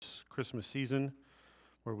Christmas season,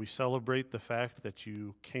 where we celebrate the fact that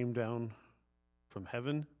you came down from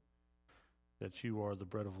heaven, that you are the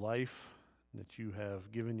bread of life, that you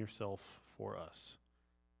have given yourself for us.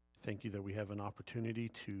 Thank you that we have an opportunity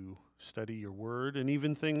to study your word, and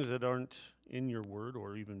even things that aren't in your word,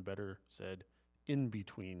 or even better said, in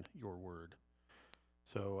between your word.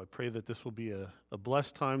 So I pray that this will be a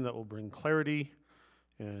blessed time that will bring clarity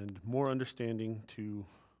and more understanding to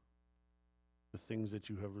the things that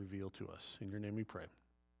you have revealed to us. In your name we pray.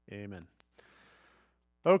 Amen.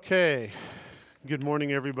 Okay. Good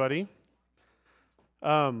morning, everybody.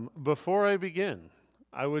 Before I begin,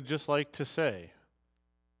 I would just like to say,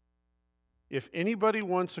 if anybody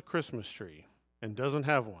wants a Christmas tree and doesn't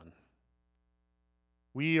have one,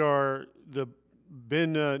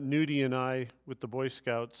 Ben Nudie and I, with the Boy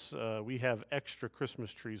Scouts, we have extra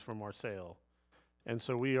Christmas trees from our sale. And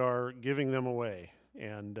so we are giving them away.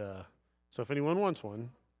 And so if anyone wants one,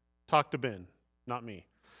 talk to Ben, not me.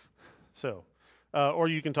 So, or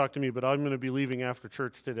you can talk to me, but I'm going to be leaving after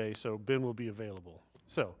church today, so Ben will be available.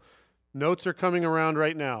 So, notes are coming around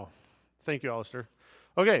right now. Thank you, Alistair.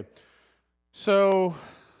 Okay, so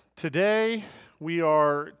today we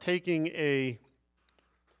are taking a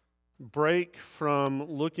break from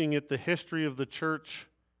looking at the history of the church,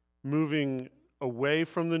 moving away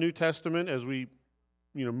from the New Testament as we,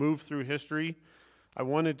 move through history. I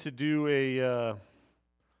wanted to do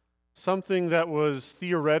something that was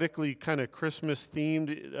theoretically kind of Christmas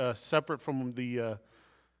themed, separate from the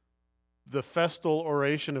festal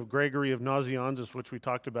oration of Gregory of Nazianzus, which we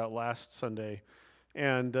talked about last Sunday.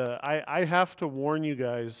 And I have to warn you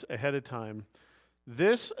guys ahead of time.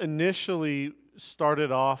 This initially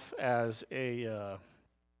started off as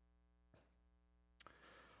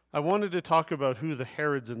I wanted to talk about who the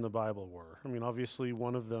Herods in the Bible were. I mean, obviously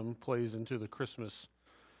one of them plays into the Christmas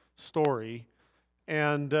story.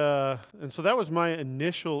 And so that was my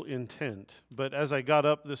initial intent. But as I got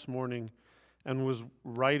up this morning and was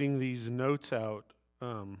writing these notes out,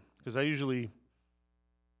 because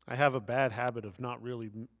I have a bad habit of not really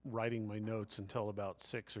writing my notes until about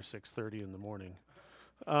 6 or 6:30 in the morning.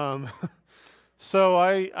 So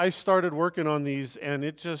I started working on these, and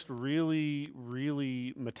it just really,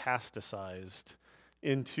 really metastasized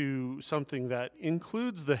into something that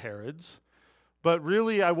includes the Herods. But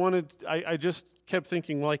really, I just kept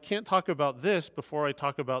thinking, well, I can't talk about this before I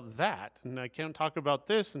talk about that, and I can't talk about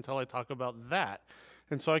this until I talk about that.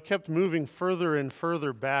 And so I kept moving further and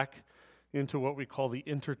further back into what we call the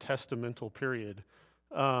intertestamental period,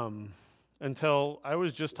 until I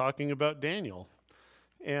was just talking about Daniel.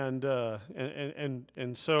 And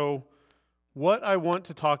so what I want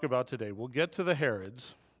to talk about today, we'll get to the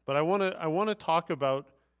Herods, but I want to talk about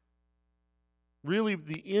really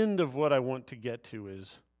the end of what I want to get to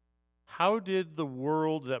is, how did the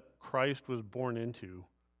world that Christ was born into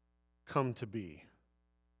come to be?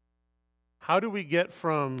 How do we get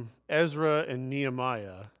from Ezra and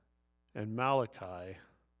Nehemiah and Malachi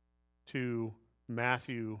to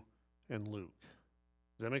Matthew and Luke?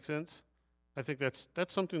 Does that make sense? I think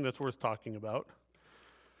that's something that's worth talking about.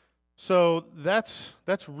 So that's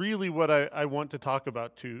really what I want to talk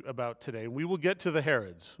about today. We will get to the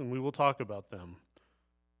Herods, and we will talk about them.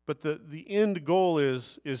 But the end goal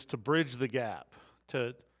is to bridge the gap,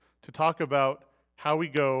 to talk about how we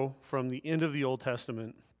go from the end of the Old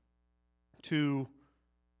Testament to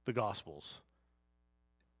the Gospels.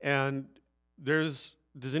 And does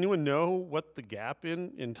anyone know what the gap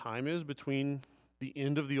in time is between the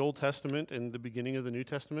end of the Old Testament and the beginning of the New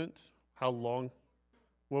Testament? How long?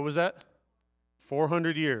 What was that?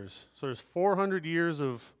 400 years. So there's 400 years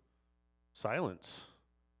of silence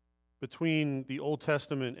between the Old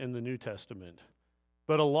Testament and the New Testament.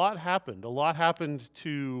 But a lot happened. A lot happened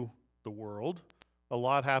to the world. A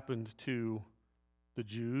lot happened to the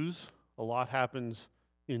Jews. A lot happens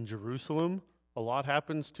in Jerusalem. A lot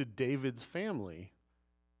happens to David's family.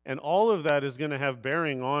 And all of that is going to have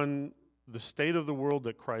bearing on the state of the world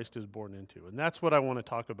that Christ is born into. And that's what I want to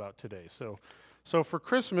talk about today. So for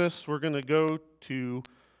Christmas, we're going to go to,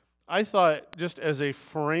 I thought, just as a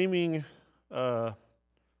framing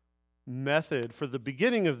method for the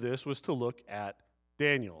beginning of this was to look at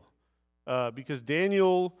Daniel. Because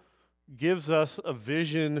Daniel gives us a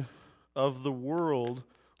vision of the world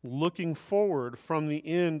looking forward from the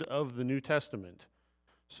end of the New Testament.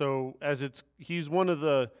 So he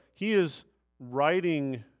is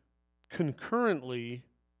writing concurrently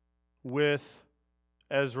with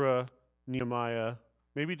Ezra, Nehemiah,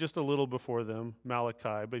 maybe just a little before them,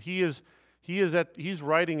 Malachi, but he's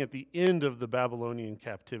writing at the end of the Babylonian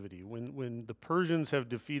captivity, when the Persians have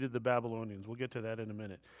defeated the Babylonians. We'll get to that in a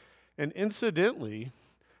minute. And incidentally,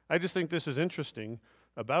 I just think this is interesting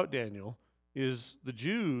about Daniel, is the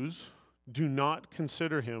Jews do not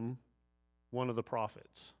consider him one of the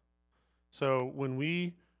prophets. So when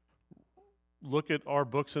we look at our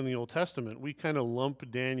books in the Old Testament, we kind of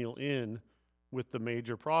lump Daniel in with the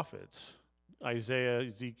major prophets, Isaiah,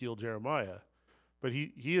 Ezekiel, Jeremiah. But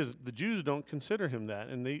he is, the Jews don't consider him that,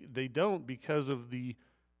 and they don't because of the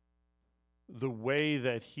way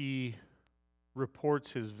that he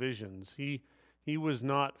reports his visions. He was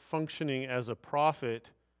not functioning as a prophet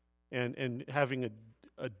and having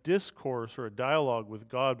a discourse or a dialogue with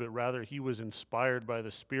God, but rather he was inspired by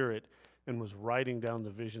the Spirit and was writing down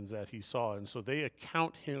the visions that he saw. And so they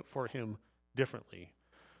account for him differently.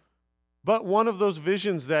 But one of those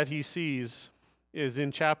visions that he sees is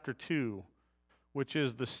in chapter 2, which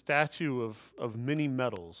is the statue of many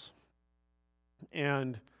metals.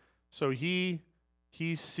 And so he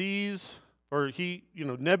sees, or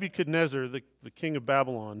Nebuchadnezzar, the king of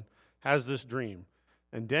Babylon, has this dream.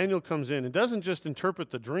 And Daniel comes in and doesn't just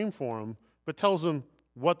interpret the dream for him, but tells him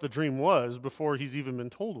what the dream was before he's even been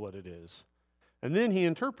told what it is. And then he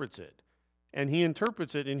interprets it. And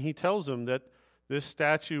he tells him that this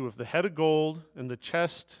statue of the head of gold and the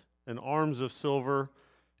chest and arms of silver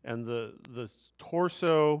and the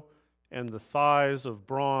torso and the thighs of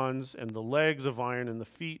bronze and the legs of iron and the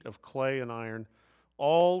feet of clay and iron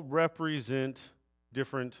all represent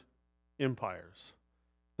different empires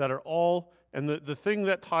that are all, and the thing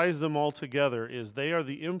that ties them all together is they are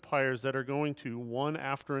the empires that are going to, one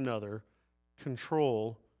after another,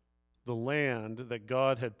 control the land that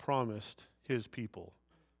God had promised his people.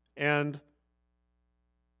 And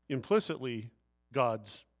implicitly,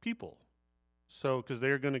 God's people. So, because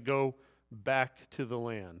they're going to go back to the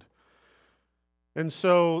land. And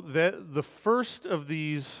so the first of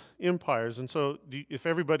these empires, and so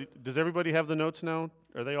does everybody have the notes now?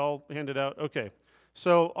 Are they all handed out? Okay.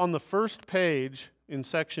 So on the first page in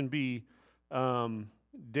section B,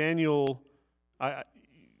 Daniel, I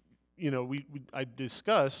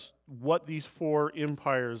discuss what these four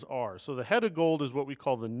empires are. So the head of gold is what we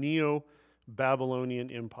call the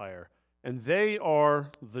Neo-Babylonian Empire. And they are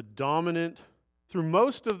the dominant, through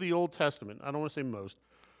most of the Old Testament, I don't want to say most,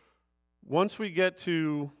 once we get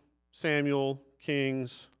to Samuel,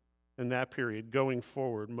 Kings, and that period going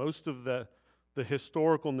forward, most of the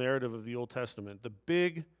historical narrative of the Old Testament, the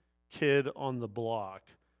big kid on the block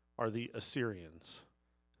are the Assyrians.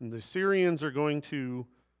 And the Assyrians are going to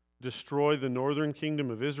destroy the northern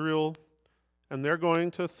kingdom of Israel, and they're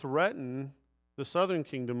going to threaten the southern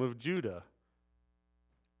kingdom of Judah.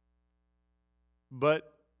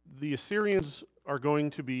 But the Assyrians are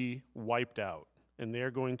going to be wiped out, and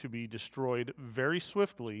they're going to be destroyed very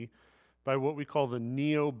swiftly by what we call the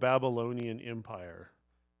Neo-Babylonian Empire.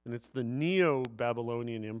 And it's the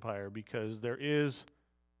Neo-Babylonian Empire because there is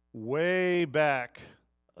way back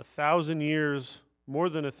 1,000 years, more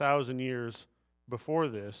than 1,000 years before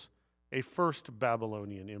this, a first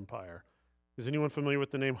Babylonian Empire. Is anyone familiar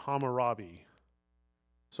with the name Hammurabi?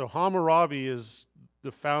 So Hammurabi is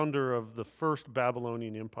the founder of the first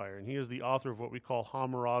Babylonian Empire, and he is the author of what we call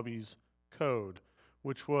Hammurabi's Code,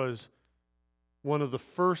 which was one of the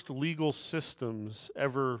first legal systems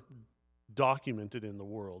ever documented in the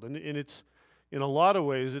world. And it's, in a lot of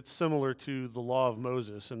ways, it's similar to the Law of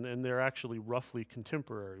Moses, and they're actually roughly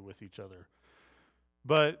contemporary with each other.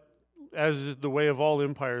 But as is the way of all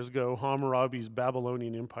empires go, Hammurabi's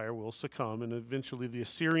Babylonian Empire will succumb, and eventually the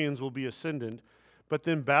Assyrians will be ascendant. But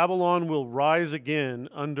then Babylon will rise again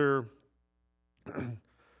under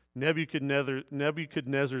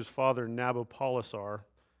Nebuchadnezzar's father, Nabopolassar,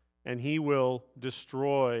 and he will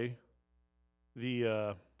destroy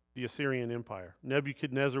the Assyrian Empire.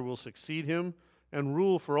 Nebuchadnezzar will succeed him and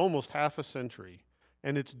rule for almost half a century.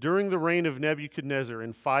 And it's during the reign of Nebuchadnezzar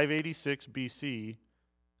in 586 BC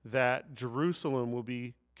that Jerusalem will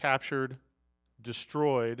be captured,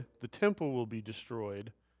 destroyed, the temple will be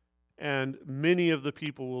destroyed, and many of the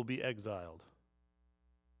people will be exiled.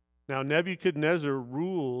 Now, Nebuchadnezzar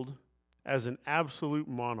ruled as an absolute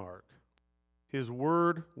monarch. His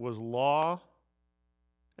word was law,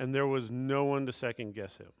 and there was no one to second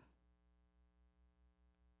guess him.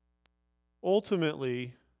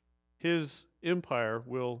 Ultimately, his empire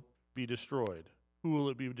will be destroyed. Who will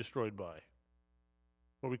it be destroyed by?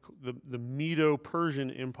 The Medo-Persian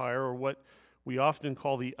Empire, or what we often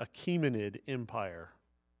call the Achaemenid Empire.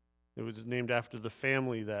 It was named after the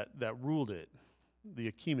family that ruled it, the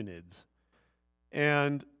Achaemenids.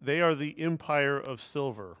 And they are the empire of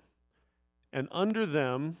silver. And under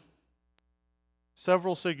them,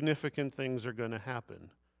 several significant things are going to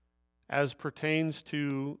happen. As pertains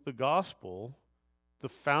to the gospel, the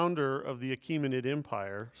founder of the Achaemenid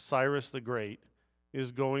Empire, Cyrus the Great,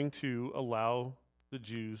 is going to allow the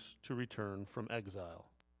Jews to return from exile.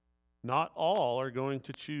 Not all are going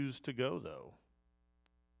to choose to go, though.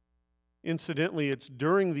 Incidentally, it's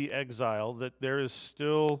during the exile that there is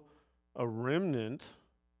still a remnant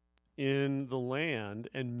in the land,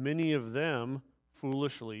 and many of them,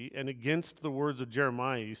 foolishly, and against the words of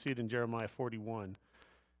Jeremiah, you see it in Jeremiah 41,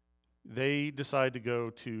 they decide to go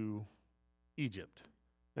to Egypt.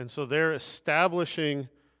 And so they're establishing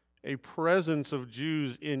a presence of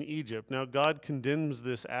Jews in Egypt. Now, God condemns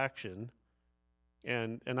this action,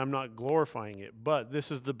 and I'm not glorifying it, but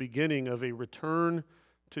this is the beginning of a return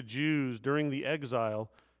to Jews during the exile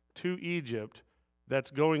to Egypt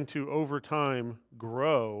that's going to, over time,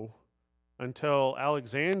 grow until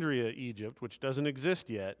Alexandria, Egypt, which doesn't exist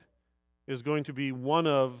yet, is going to be one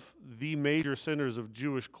of the major centers of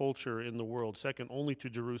Jewish culture in the world, second only to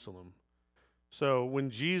Jerusalem. So when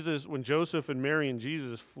Joseph and Mary and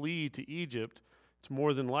Jesus flee to Egypt, it's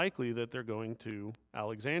more than likely that they're going to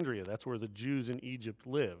Alexandria. That's where the Jews in Egypt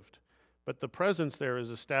lived. But the presence there is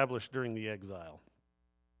established during the exile.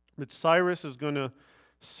 But Cyrus is going to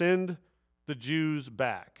send the Jews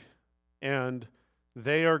back, and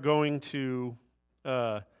they are going to,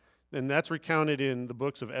 and that's recounted in the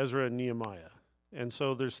books of Ezra and Nehemiah. And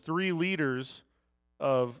so there's three leaders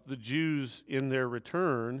of the Jews in their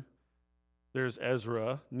return. There's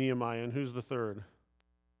Ezra, Nehemiah, and who's the third?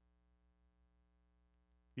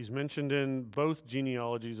 He's mentioned in both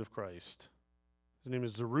genealogies of Christ. His name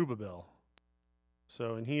is Zerubbabel.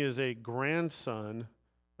 So, and he is a grandson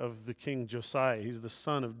of the king Josiah. He's the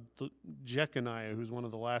son of Jeconiah, who's one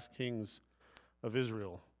of the last kings of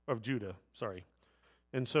Judah.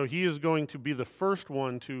 And so he is going to be the first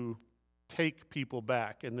one to take people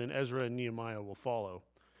back, and then Ezra and Nehemiah will follow.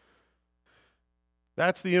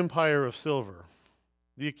 That's the Empire of Silver.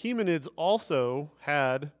 The Achaemenids also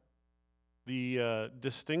had the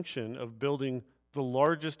distinction of building the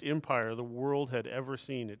largest empire the world had ever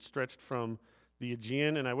seen. It stretched from the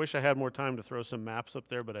Aegean, and I wish I had more time to throw some maps up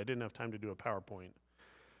there, but I didn't have time to do a PowerPoint.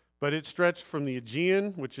 But it stretched from the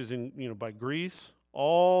Aegean, which is by Greece,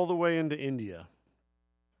 all the way into India.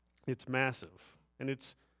 It's massive, and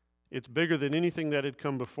it's bigger than anything that had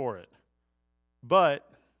come before it. But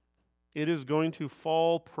it is going to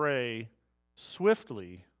fall prey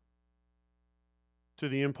swiftly to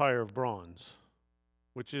the Empire of Bronze,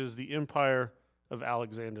 which is the empire of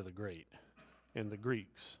Alexander the Great and the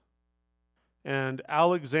Greeks. And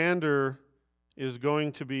Alexander is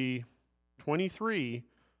going to be 23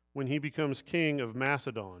 when he becomes king of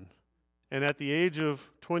Macedon. And at the age of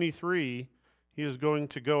 23, he is going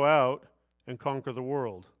to go out and conquer the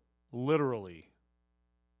world, literally.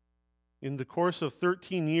 In the course of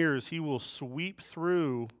 13 years, he will sweep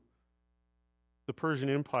through the Persian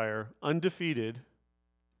Empire undefeated.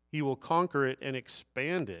 He will conquer it and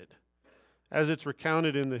expand it. As it's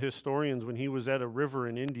recounted in the historians, when he was at a river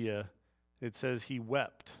in India, it says he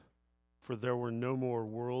wept, for there were no more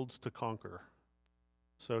worlds to conquer.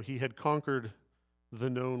 So he had conquered the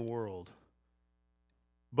known world.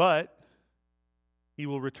 But he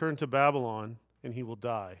will return to Babylon and he will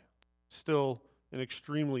die, still an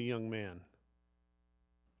extremely young man.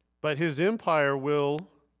 But his empire will,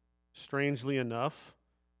 strangely enough,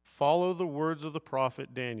 follow the words of the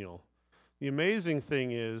prophet Daniel. The amazing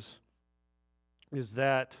thing is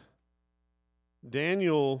that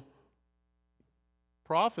Daniel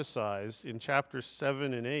prophesies in chapters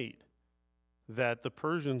 7 and 8 that the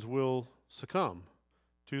Persians will succumb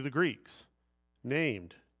to the Greeks,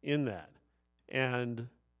 named in that, and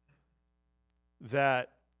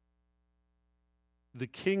that the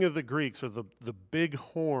king of the Greeks, or the big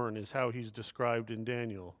horn is how he's described in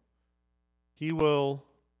Daniel, he will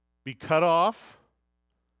be cut off,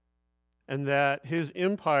 and that his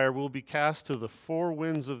empire will be cast to the four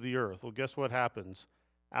winds of the earth. Well, guess what happens?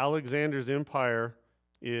 Alexander's empire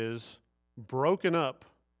is broken up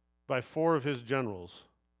by four of his generals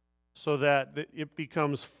so that it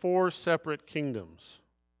becomes four separate kingdoms.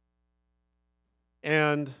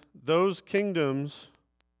 And those kingdoms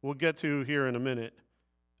we'll get to here in a minute,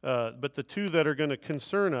 but the two that are going to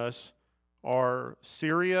concern us are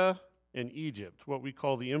Syria and Egypt, what we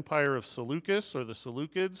call the Empire of Seleucus, or the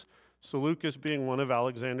Seleucids, Seleucus being one of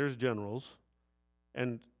Alexander's generals,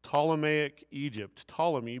 and Ptolemaic Egypt,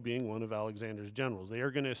 Ptolemy being one of Alexander's generals. They are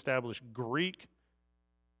going to establish Greek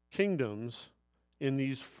kingdoms in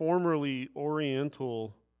these formerly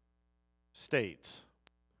Oriental states.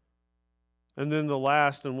 And then the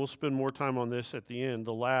last, and we'll spend more time on this at the end,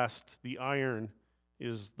 the iron,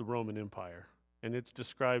 is the Roman Empire. And it's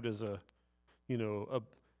described as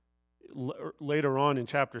later on in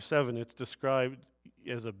chapter 7, it's described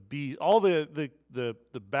as a beast. All the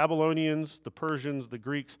Babylonians, the Persians, the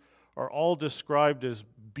Greeks are all described as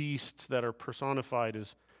beasts that are personified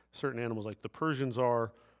as certain animals. Like the Persians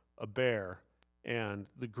are a bear, and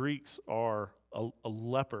the Greeks are a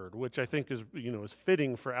leopard, which I think is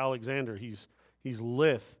fitting for Alexander. He's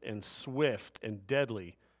lithe and swift and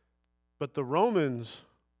deadly. But the Romans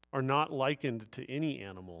are not likened to any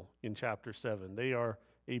animal in chapter 7. They are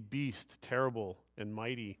a beast, terrible and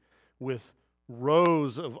mighty, with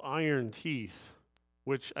rows of iron teeth,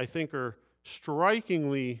 which I think are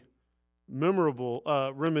strikingly memorable,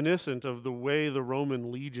 reminiscent of the way the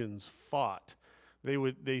Roman legions fought.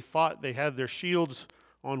 They had their shields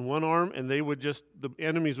on one arm, and the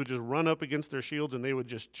enemies would just run up against their shields, and they would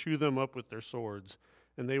just chew them up with their swords,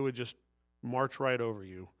 and they would just march right over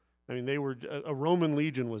you. I mean, a Roman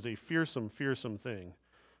legion was a fearsome, fearsome thing,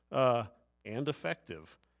 and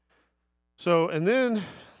effective. So, and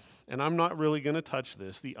I'm not really going to touch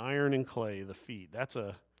this, the iron and clay, the feet.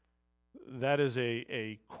 That is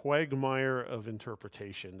a quagmire of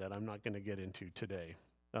interpretation that I'm not going to get into today.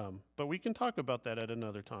 But we can talk about that at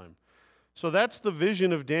another time. So that's the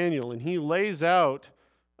vision of Daniel, and he lays out,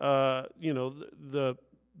 the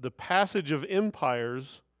passage of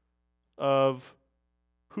empires of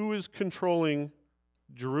who is controlling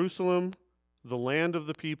Jerusalem, the land of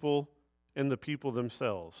the people, and the people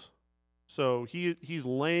themselves. So he's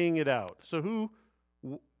laying it out. So who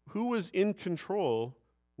was in control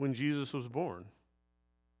when Jesus was born?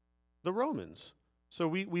 The Romans. So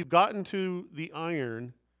we've gotten to the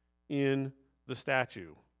iron in the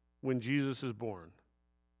statue when Jesus is born.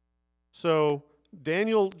 So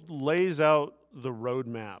Daniel lays out the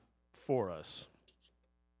roadmap for us.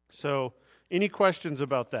 So any questions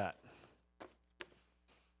about that?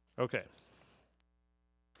 Okay.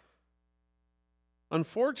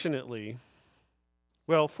 Fortunately,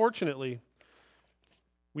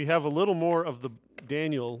 we have a little more of the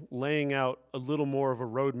Daniel laying out a little more of a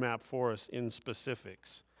roadmap for us in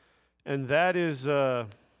specifics. And that is,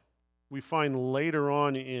 we find later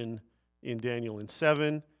on in Daniel, in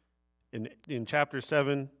chapter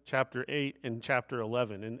 7, chapter 8, and chapter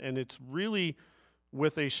 11. And it's really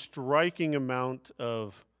with a striking amount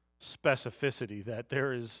of specificity that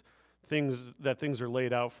things are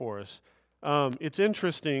laid out for us. It's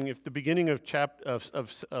interesting, if the beginning of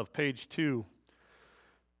page 2,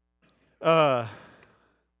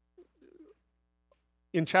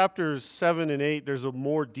 in chapters 7 and 8, there's a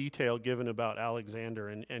more detail given about Alexander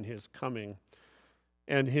and his coming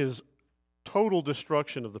and his total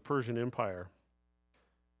destruction of the Persian Empire.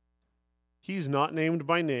 He's not named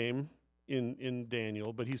by name in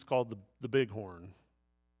Daniel, but he's called the Bighorn.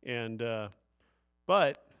 And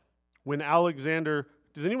but when Alexander,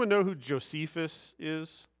 does anyone know who Josephus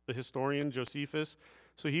is? The historian Josephus?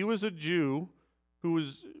 So he was a Jew who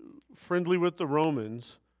was friendly with the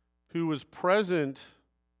Romans, who was present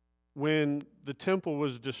when the temple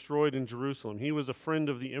was destroyed in Jerusalem. He was a friend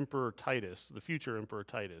of the Emperor Titus, the future Emperor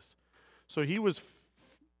Titus. So he was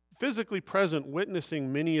physically present,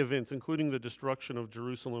 witnessing many events, including the destruction of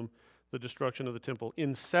Jerusalem, the destruction of the temple,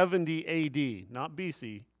 in 70 A.D., not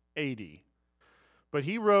B.C., A.D. But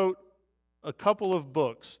he wrote a couple of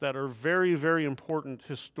books that are very, very important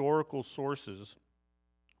historical sources.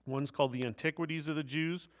 One's called The Antiquities of the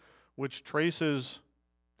Jews, which traces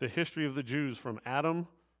the history of the Jews from Adam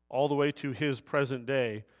all the way to his present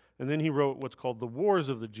day. And then he wrote what's called The Wars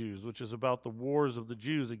of the Jews, which is about the wars of the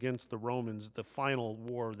Jews against the Romans, the final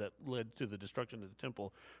war that led to the destruction of the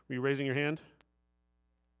temple. Were you raising your hand?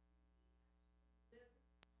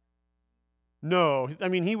 No, he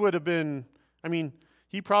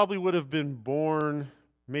probably would have been born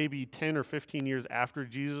maybe 10 or 15 years after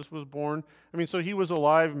Jesus was born. So he was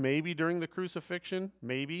alive maybe during the crucifixion,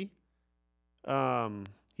 maybe.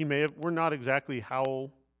 He may have, we're not exactly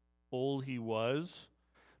how old he was,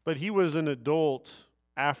 but he was an adult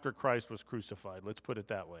after Christ was crucified, let's put it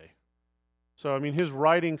that way. So, his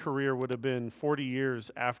writing career would have been 40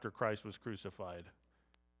 years after Christ was crucified.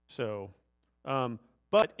 So,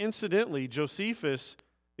 but incidentally, Josephus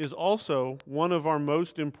is also one of our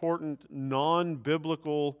most important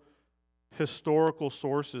non-biblical historical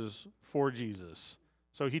sources for Jesus.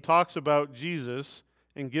 So he talks about Jesus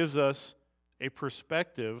and gives us a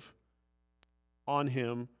perspective on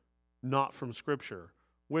him not from Scripture,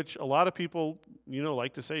 which a lot of people,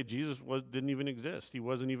 like to say Jesus didn't even exist. He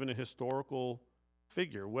wasn't even a historical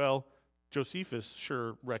figure. Well, Josephus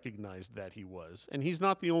sure recognized that he was, and he's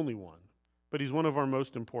not the only one, but he's one of our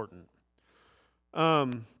most important.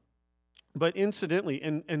 But incidentally,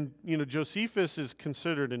 and Josephus is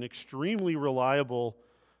considered an extremely reliable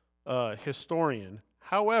historian.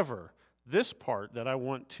 However, this part that I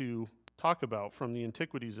want to talk about from the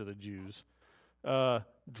Antiquities of the Jews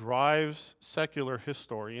drives secular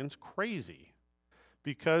historians crazy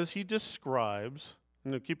because he describes,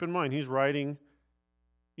 keep in mind, he's writing,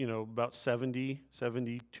 about 70,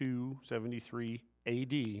 72, 73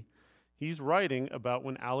 AD. He's writing about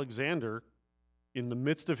when Alexander, in the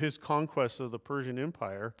midst of his conquest of the Persian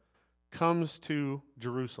Empire, comes to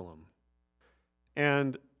Jerusalem.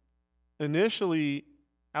 And initially,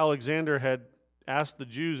 Alexander had asked the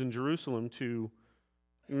Jews in Jerusalem to,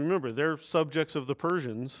 remember, they're subjects of the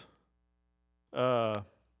Persians, and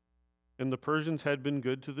the Persians had been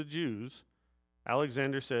good to the Jews.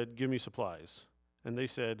 Alexander said, give me supplies. And they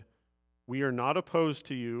said, we are not opposed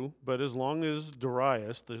to you, but as long as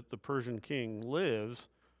Darius, the Persian king, lives,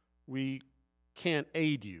 we can't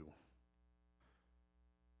aid you.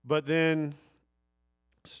 But then,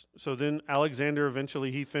 so then Alexander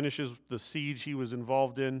eventually, he finishes the siege he was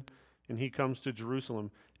involved in, and he comes to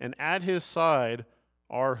Jerusalem. And at his side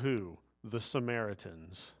are who? The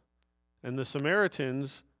Samaritans. And the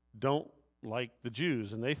Samaritans don't like the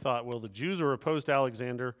Jews. And they thought, well, the Jews are opposed to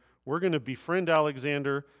Alexander. We're going to befriend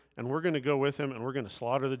Alexander, and we're going to go with him, and we're going to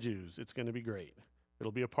slaughter the Jews. It's going to be great.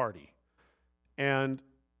 It'll be a party. And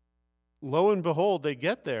lo and behold, they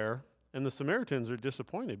get there, and the Samaritans are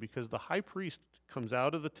disappointed because the high priest comes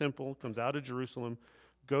out of the temple, comes out of Jerusalem,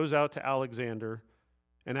 goes out to Alexander,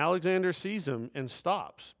 and Alexander sees him and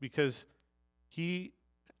stops because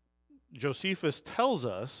Josephus tells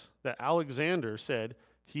us that Alexander said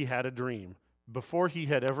he had a dream before he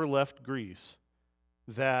had ever left Greece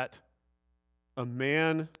that a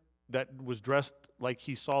man that was dressed like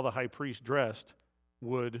he saw the high priest dressed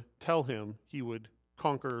would tell him he would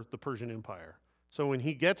conquer the Persian Empire. So when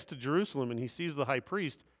he gets to Jerusalem and he sees the high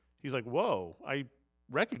priest, he's like, whoa, I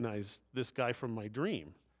recognize this guy from my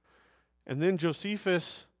dream. And then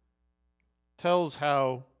Josephus tells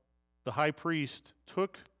how the high priest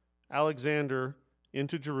took Alexander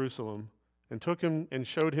into Jerusalem and took him and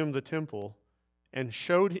showed him the temple and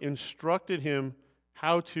instructed him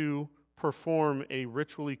how to perform a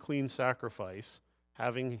ritually clean sacrifice.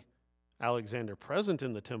 Having Alexander present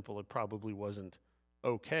in the temple, it probably wasn't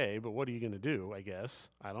okay, but what are you going to do, I guess?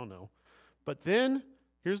 I don't know. But then,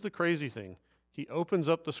 here's the crazy thing. He opens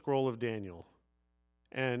up the scroll of Daniel,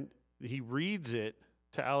 and he reads it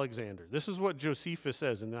to Alexander. This is what Josephus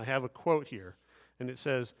says, and I have a quote here, and it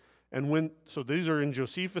says, so these are in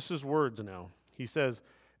Josephus's words now. He says,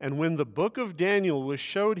 and when the book of Daniel was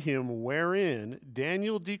showed him, wherein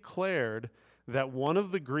Daniel declared that one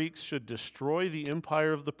of the Greeks should destroy the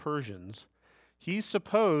empire of the Persians,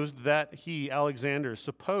 Alexander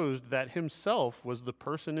supposed that himself was the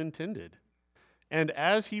person intended. And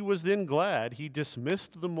as he was then glad, he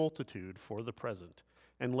dismissed the multitude for the present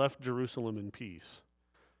and left Jerusalem in peace.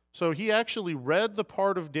 So he actually read the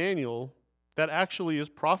part of Daniel that actually is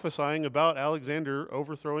prophesying about Alexander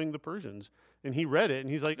overthrowing the Persians. And he read it, and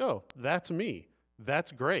he's like, oh, that's me.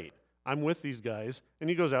 That's great. I'm with these guys. And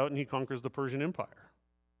he goes out and he conquers the Persian Empire.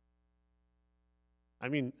 I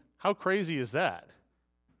mean, how crazy is that?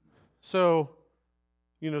 So,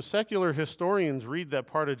 secular historians read that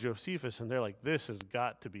part of Josephus, and they're like, this has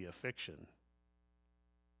got to be a fiction.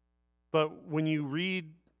 But when you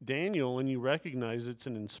read Daniel and you recognize it's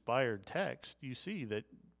an inspired text, you see that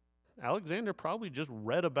Alexander probably just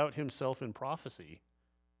read about himself in prophecy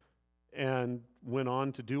and went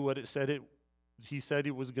on to do what it said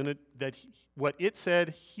what it said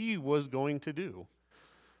he was going to do.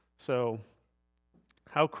 So,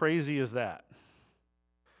 how crazy is that?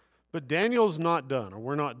 But Daniel's not done, or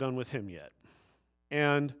we're not done with him yet.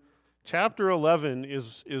 And chapter 11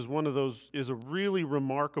 is a really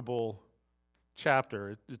remarkable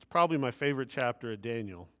chapter. It's probably my favorite chapter of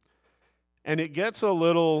Daniel. And it gets a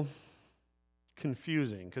little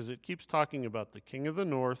confusing because it keeps talking about the king of the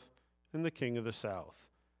north and the king of the south.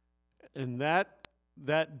 And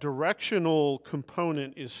that directional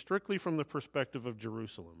component is strictly from the perspective of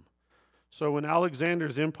Jerusalem. So when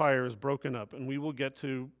Alexander's empire is broken up, and we will get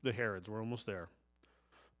to the Herods, we're almost there.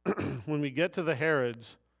 When we get to the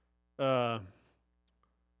Herods, when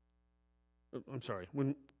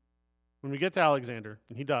we get to Alexander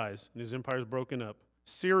and he dies and his empire is broken up,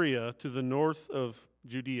 Syria to the north of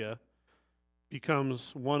Judea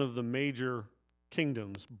becomes one of the major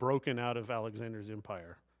kingdoms broken out of Alexander's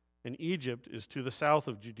empire. And Egypt is to the south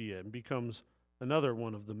of Judea and becomes another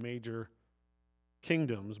one of the major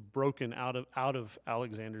kingdoms broken out of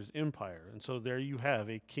Alexander's empire. And so there you have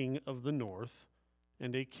a king of the north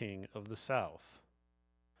and a king of the south.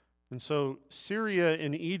 And so Syria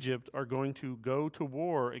and Egypt are going to go to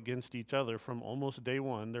war against each other from almost day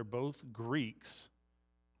one. They're both Greeks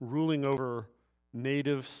ruling over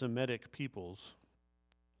native Semitic peoples.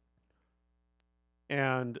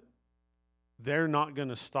 And they're not going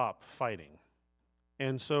to stop fighting.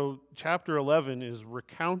 And so chapter 11 is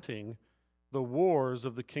recounting the wars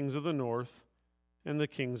of the kings of the north and the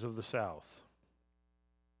kings of the south.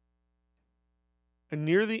 And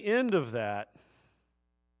near the end of that,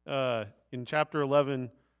 in chapter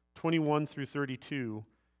 11, 21 through 32,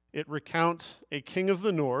 it recounts a king of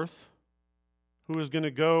the north who is going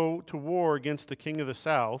to go to war against the king of the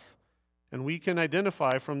south. And we can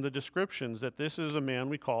identify from the descriptions that this is a man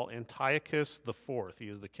we call Antiochus IV. He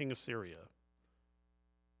is the king of Syria.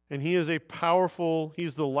 And he is a powerful,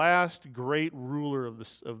 he's the last great ruler of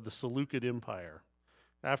the Seleucid Empire.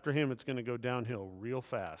 After him, it's going to go downhill real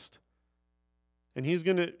fast. And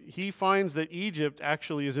he finds that Egypt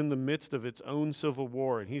actually is in the midst of its own civil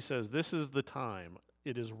war, and he says, this is the time.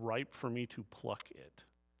 It is ripe for me to pluck it.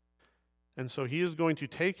 And so he is going to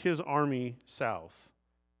take his army south.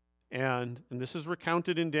 And this is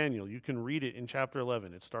recounted in Daniel. You can read it in chapter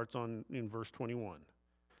 11. It starts in verse 21.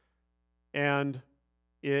 And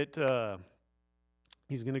he's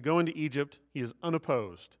going to go into Egypt. He is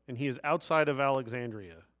unopposed, and he is outside of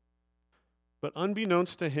Alexandria. But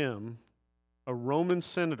unbeknownst to him, a Roman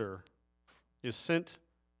senator is sent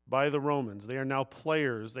by the Romans. They are now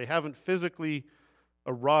players. They haven't physically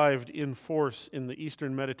arrived in force in the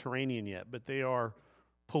eastern Mediterranean yet, but they are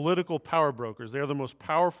political power brokers. They are the most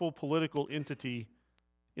powerful political entity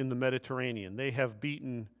in the Mediterranean. They have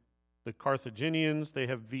beaten the Carthaginians. They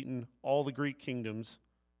have beaten all the Greek kingdoms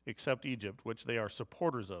except Egypt, which they are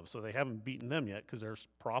supporters of. So they haven't beaten them yet because they're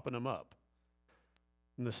propping them up.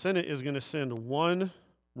 And the Senate is going to send one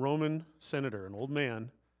Roman senator, an old man,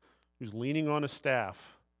 who's leaning on a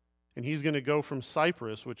staff, and he's going to go from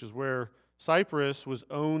Cyprus, which is where Cyprus was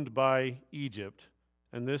owned by Egypt,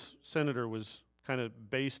 and this senator was kind of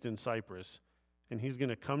based in Cyprus, and he's going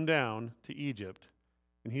to come down to Egypt,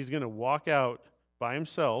 and he's going to walk out by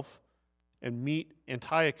himself and meet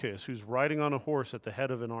Antiochus, who's riding on a horse at the head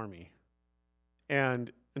of an army.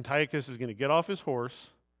 And Antiochus is going to get off his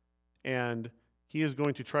horse, and he is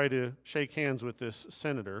going to try to shake hands with this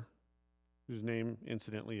senator, whose name,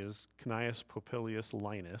 incidentally, is Cneius Popilius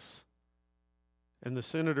Linus. And the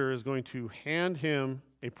senator is going to hand him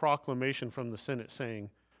a proclamation from the Senate saying,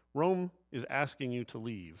 Rome is asking you to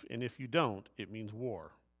leave, and if you don't, it means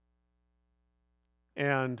war.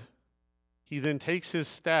 And he then takes his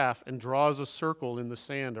staff and draws a circle in the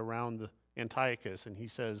sand around Antiochus, and he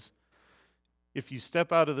says, if you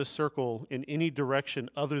step out of this circle in any direction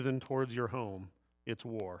other than towards your home, it's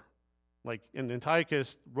war. Like in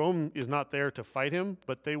Antiochus, Rome is not there to fight him,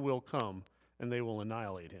 but they will come and they will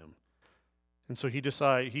annihilate him. And so he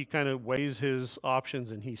kind of weighs his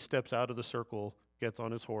options, and he steps out of the circle, gets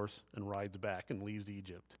on his horse, and rides back and leaves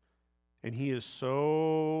Egypt. And he is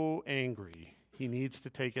so angry, he needs to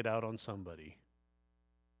take it out on somebody.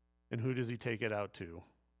 And who does he take it out to?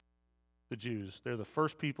 The Jews. They're the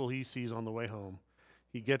first people he sees on the way home.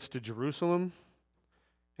 He gets to Jerusalem,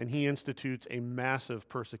 and he institutes a massive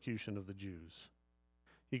persecution of the Jews.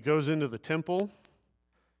 He goes into the temple,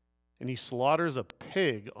 and he slaughters a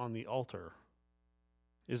pig on the altar.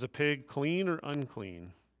 Is a pig clean or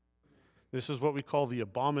unclean? This is what we call the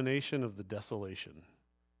abomination of the desolation.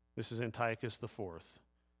 This is Antiochus IV.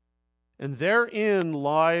 And therein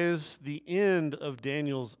lies the end of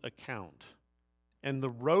Daniel's account and the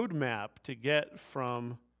roadmap to get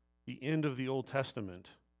from the end of the Old Testament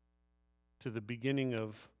to the beginning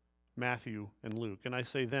of Matthew and Luke. And I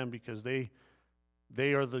say them because they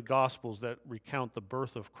are the Gospels that recount the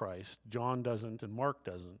birth of Christ. John doesn't and Mark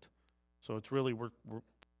doesn't. So it's really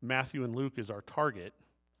Matthew and Luke is our target.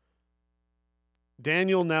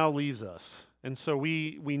 Daniel now leaves us. And so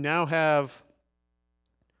we now have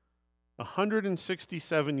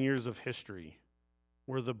 167 years of history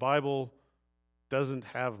where the Bible doesn't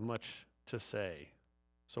have much to say.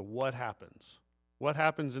 So what happens? What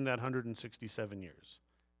happens in that 167 years?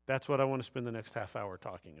 That's what I want to spend the next half hour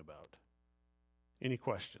talking about. Any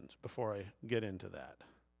questions before I get into that?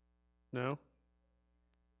 No?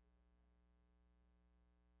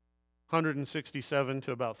 167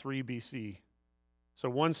 to about 3 BC. So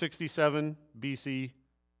 167 BC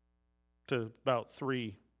to about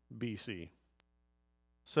 3 BC.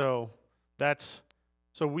 So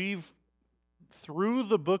we've, through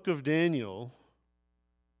the book of Daniel,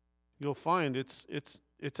 you'll find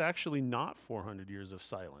it's actually not 400 years of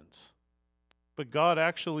silence. But God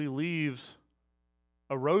actually leaves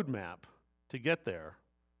a roadmap to get there.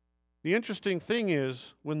 The interesting thing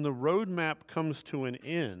is, when the roadmap comes to an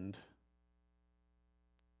end,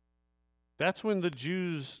 that's when the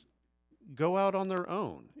Jews go out on their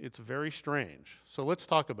own. It's very strange. So let's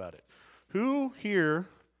talk about it. Who here,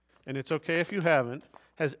 and it's okay if you haven't,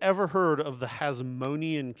 has ever heard of the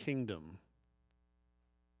Hasmonean kingdom?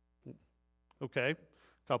 Okay,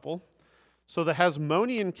 couple. So the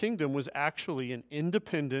Hasmonean kingdom was actually an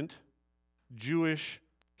independent Jewish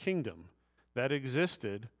kingdom that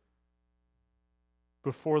existed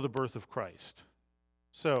before the birth of Christ.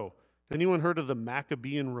 So, anyone heard of the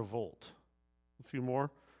Maccabean revolt? A few more?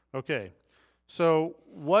 Okay. So,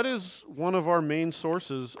 what is one of our main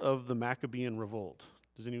sources of the Maccabean revolt?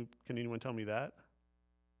 Can anyone tell me that?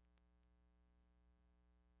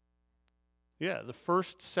 Yeah, the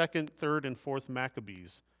first, second, third, and fourth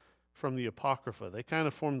Maccabees from the Apocrypha. They kind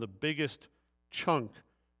of form the biggest chunk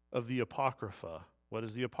of the Apocrypha. What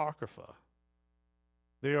is the Apocrypha?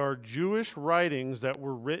 They are Jewish writings that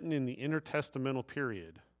were written in the intertestamental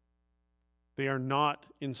period. They are not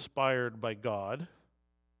inspired by God,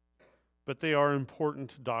 but they are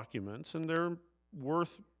important documents, and they're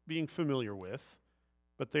worth being familiar with,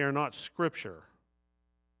 but they are not Scripture.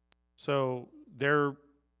 So they're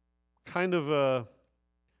kind of a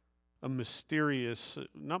mysterious,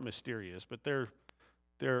 not mysterious, but they're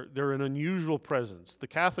an unusual presence. The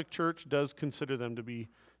Catholic Church does consider them to be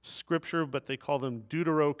Scripture, but they call them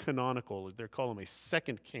deuterocanonical. They call them a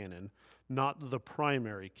second canon, not the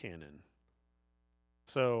primary canon.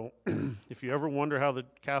 So if you ever wonder how the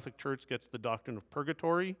Catholic Church gets the doctrine of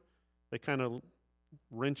purgatory, they kind of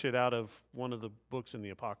wrench it out of one of the books in the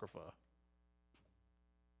Apocrypha.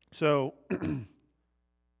 So,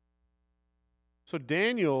 so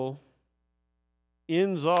Daniel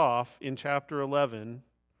ends off in chapter 11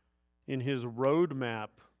 in his roadmap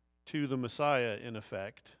to the Messiah, in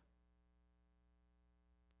effect,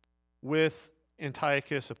 with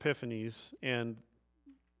Antiochus Epiphanes and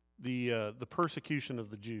the persecution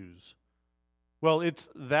of the Jews. Well, it's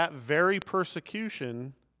that very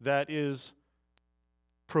persecution that is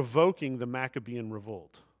provoking the Maccabean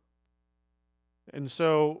revolt. And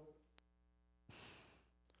so,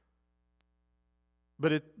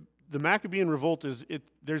 but the Maccabean revolt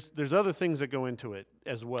there's other things that go into it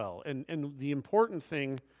as well. And the important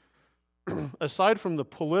thing, aside from the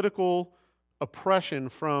political oppression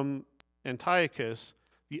from Antiochus,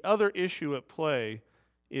 the other issue at play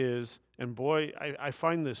is, and boy, I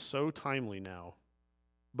find this so timely now,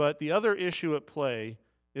 but the other issue at play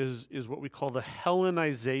is what we call the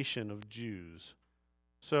Hellenization of Jews.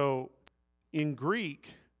 So in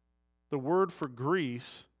Greek, the word for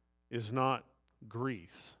Greece is not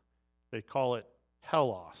Greece. They call it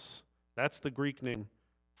Hellas. That's the Greek name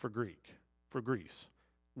for Greece.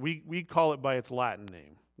 We call it by its Latin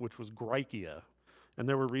name, which was Graecia, and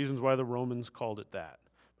there were reasons why the Romans called it that,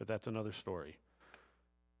 but that's another story.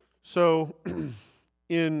 So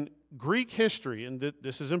in Greek history, and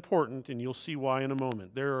this is important, and you'll see why in a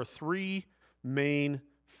moment, there are three main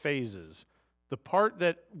phases. The part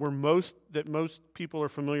that most people are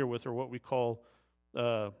familiar with are what we call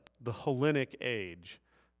the Hellenic Age.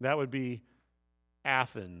 That would be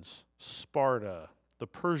Athens, Sparta, the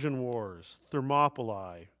Persian Wars,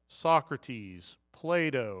 Thermopylae, Socrates,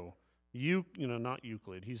 Plato, not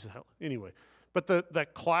Euclid. Anyway, but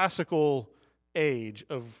that classical age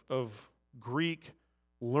of Greek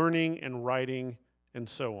learning and writing and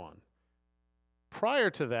so on. Prior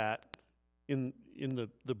to that, in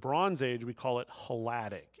the Bronze Age, we call it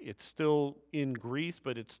Helladic. It's still in Greece,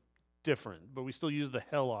 but it's different. But we still use the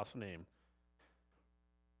Hellas name.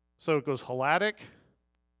 So it goes Helladic,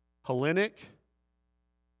 Hellenic,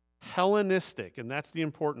 Hellenistic, and that's the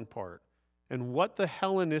important part. And what the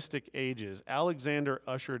Hellenistic age is, Alexander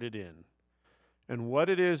ushered it in. And what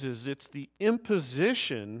it is it's the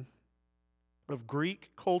imposition of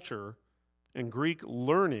Greek culture and Greek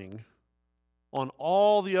learning on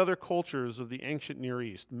all the other cultures of the ancient Near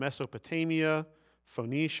East: Mesopotamia,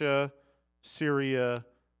 Phoenicia, Syria,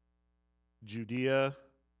 Judea,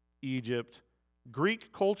 Egypt.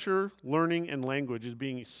 Greek culture, learning, and language is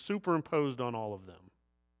being superimposed on all of them.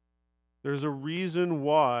 There's a reason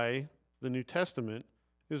why the New Testament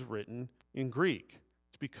is written in Greek.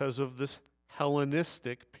 It's because of this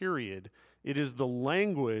Hellenistic period. It is the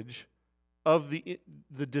language of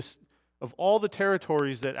of all the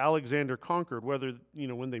territories that Alexander conquered, whether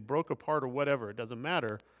when they broke apart or whatever, it doesn't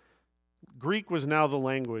matter. Greek was now the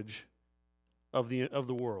language of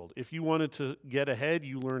the world. If you wanted to get ahead,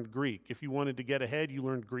 you learned Greek. If you wanted to get ahead, you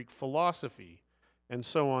learned Greek philosophy, and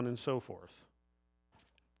so on and so forth.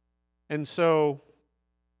 And so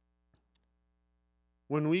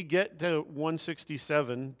when we get to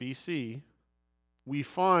 167 BC, we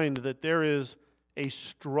find that there is a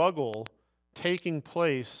struggle taking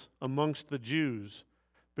place amongst the Jews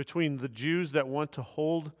between the Jews that want to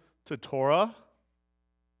hold to Torah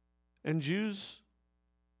and Jews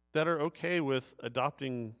that are okay with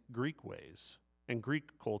adopting Greek ways and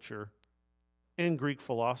Greek culture and Greek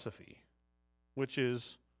philosophy, which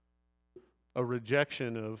is a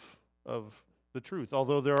rejection of the truth.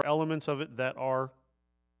 Although there are elements of it that are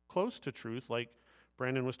close to truth, like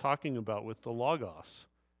Brandon was talking about with the Logos.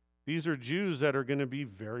 These are Jews that are going to be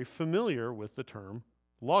very familiar with the term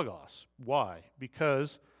Logos. Why?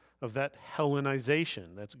 Because of that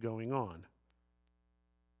Hellenization that's going on.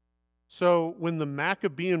 So when the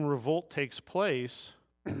Maccabean revolt takes place,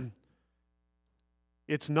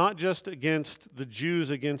 it's not just against the Jews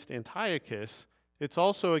against Antiochus, it's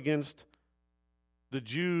also against the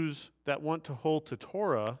Jews that want to hold to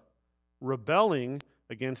Torah, rebelling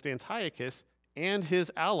against Antiochus and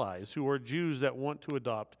his allies, who are Jews that want to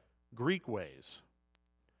adopt Greek ways.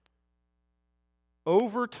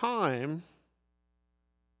 Over time,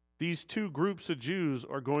 these two groups of Jews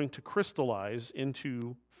are going to crystallize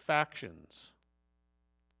into factions.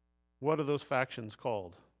 What are those factions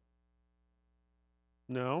called?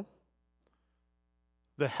 No.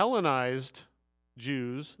 The Hellenized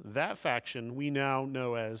Jews, that faction we now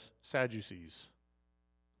know as Sadducees.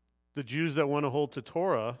 The Jews that want to hold to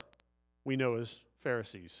Torah, we know as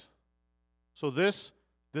Pharisees. So this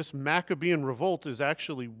Maccabean revolt is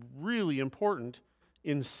actually really important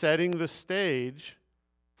in setting the stage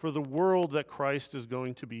for the world that Christ is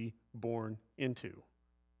going to be born into.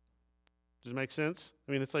 Does it make sense?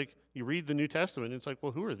 I mean, it's like you read the New Testament, and it's like,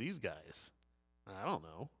 well, who are these guys? I don't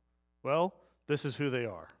know. Well, this is who they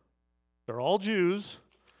are. They're all Jews,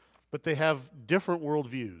 but they have different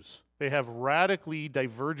worldviews. They have radically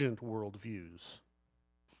divergent worldviews.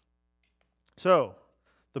 So,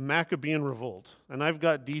 the Maccabean revolt, and I've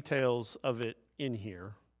got details of it in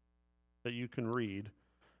here that you can read,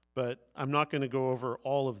 but I'm not going to go over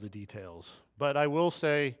all of the details. But I will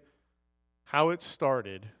say how it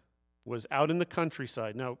started was out in the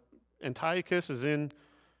countryside. Now, Antiochus is in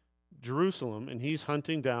Jerusalem, and he's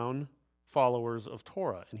hunting down followers of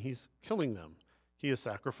Torah, and he's killing them. He is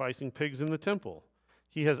sacrificing pigs in the temple.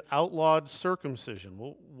 He has outlawed circumcision.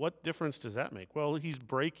 Well, what difference does that make? Well, he's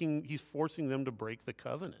forcing them to break the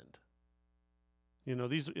covenant. You know,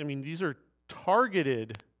 these are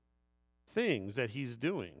targeted things that he's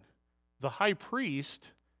doing. The high priest,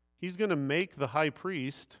 he's going to make the high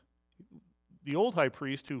priest, the old high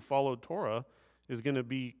priest who followed Torah, is going to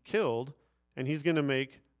be killed, and he's going to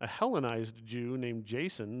make a Hellenized Jew named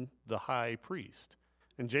Jason the high priest.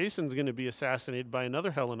 And Jason's going to be assassinated by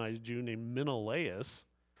another Hellenized Jew named Menelaus.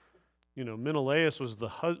 You know, Menelaus was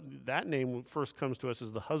that name first comes to us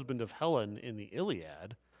as the husband of Helen in the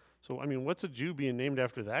Iliad. So, I mean, what's a Jew being named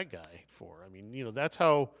after that guy for? I mean, you know, that's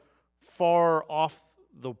how far off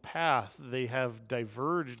the path they have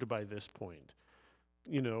diverged by this point.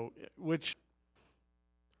 You know, which,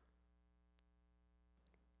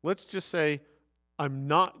 let's just say, I'm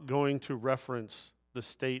not going to reference the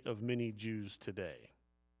state of many Jews today.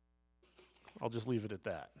 I'll just leave it at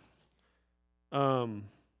that.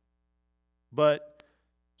 But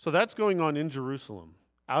so that's going on in Jerusalem.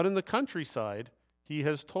 Out in the countryside, he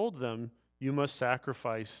has told them, you must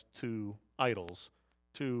sacrifice to idols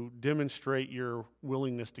to demonstrate your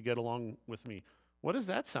willingness to get along with me. What does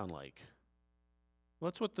that sound like?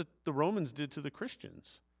 Well, that's what the Romans did to the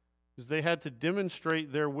Christians, is they had to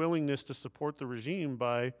demonstrate their willingness to support the regime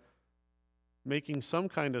by making some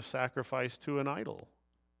kind of sacrifice to an idol.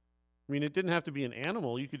 I mean, it didn't have to be an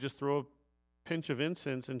animal. You could just throw a pinch of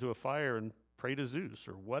incense into a fire and pray to Zeus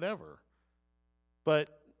or whatever.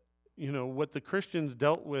 But, you know, what the Christians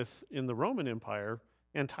dealt with in the Roman Empire,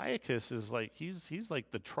 Antiochus is like, he's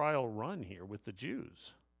like the trial run here with the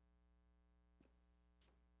Jews.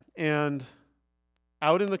 And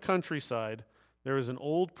out in the countryside, there was an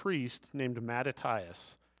old priest named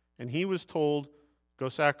Mattathias, and he was told, go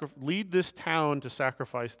lead this town to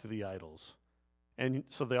sacrifice to the idols. And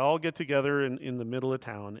so they all get together in the middle of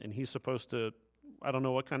town, and he's supposed to, I don't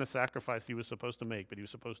know what kind of sacrifice he was supposed to make, but he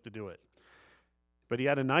was supposed to do it. But he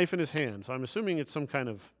had a knife in his hand, so I'm assuming it's some kind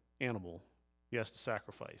of animal he has to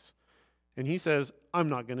sacrifice. And he says, I'm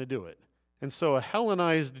not going to do it. And so a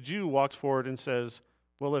Hellenized Jew walks forward and says,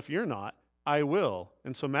 well, if you're not, I will.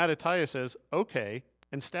 And so Mattathias says, okay,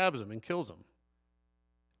 and stabs him and kills him.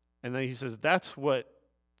 And then he says, that's what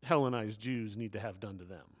Hellenized Jews need to have done to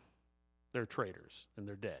them. They're traitors, and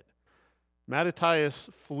they're dead. Mattathias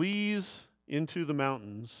flees into the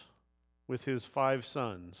mountains with his 5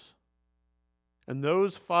 sons And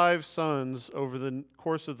those 5 sons over the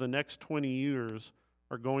course of the next 20 years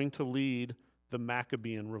are going to lead the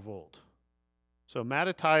Maccabean revolt. So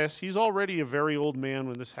Mattathias, he's already a very old man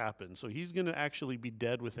when this happened, so he's going to actually be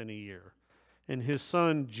dead within a year. And his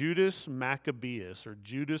son Judas Maccabeus, or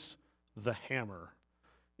Judas the Hammer,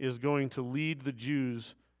 is going to lead the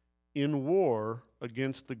Jews in war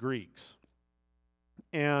against the Greeks.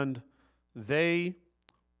 And they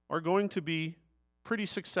are going to be pretty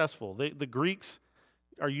successful. The Greeks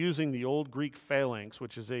are using the old Greek phalanx,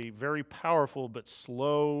 which is a very powerful but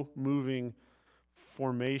slow-moving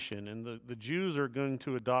formation. And the Jews are going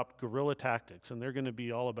to adopt guerrilla tactics, and they're going to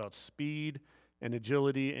be all about speed and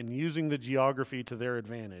agility and using the geography to their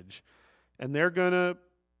advantage. And they're going to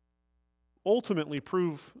ultimately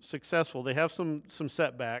prove successful. They have some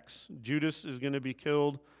setbacks. Judas is going to be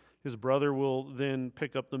killed. His brother will then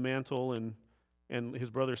pick up the mantle, and his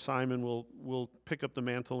brother Simon will pick up the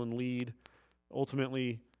mantle and lead.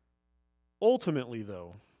 Ultimately,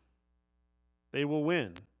 though, they will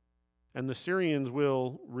win. And the Syrians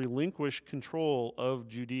will relinquish control of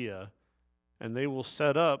Judea, and they will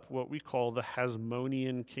set up what we call the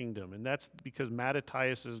Hasmonean kingdom. And that's because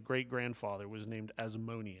Mattathias' great-grandfather was named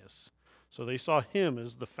Asmoneus. So they saw him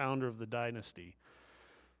as the founder of the dynasty.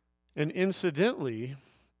 And incidentally,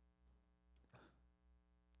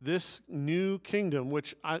 this new kingdom,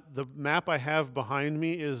 which the map I have behind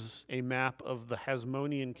me is a map of the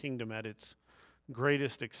Hasmonean kingdom at its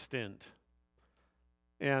greatest extent.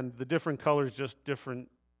 And the different colors just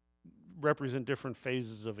represent different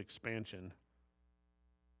phases of expansion.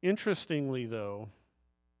 Interestingly, though,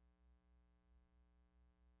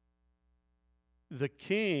 the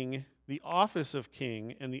king, the office of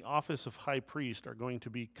king, and the office of high priest are going to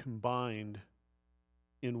be combined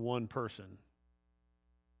in one person,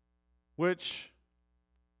 which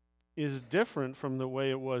is different from the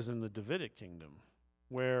way it was in the Davidic kingdom,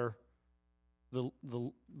 where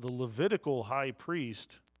the Levitical high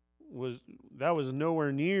priest was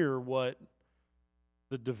nowhere near what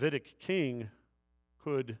the Davidic king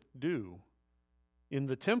could do. In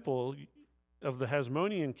the temple of the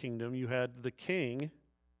Hasmonean kingdom, you had the king,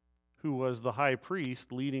 who was the high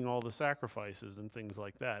priest, leading all the sacrifices and things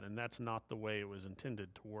like that, and that's not the way it was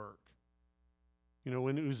intended to work. You know,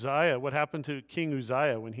 when Uzziah, what happened to King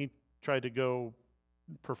Uzziah when he tried to go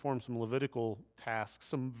perform some Levitical tasks,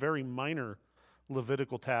 some very minor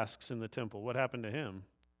Levitical tasks in the temple? What happened to him?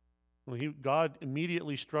 Well, God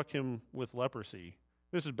immediately struck him with leprosy.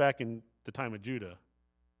 This is back in the time of Judah.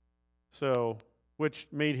 So, which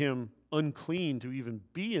made him unclean to even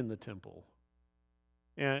be in the temple.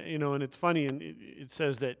 And, you know, and it's funny, and it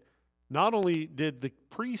says that not only did the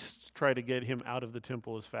priests try to get him out of the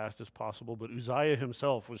temple as fast as possible, but Uzziah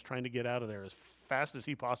himself was trying to get out of there as fast as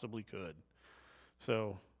he possibly could.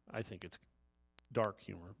 So I think it's dark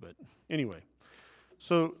humor, but anyway.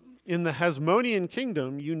 So in the Hasmonean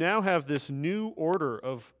kingdom, you now have this new order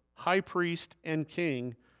of high priest and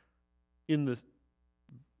king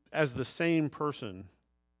as the same person.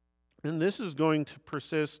 And this is going to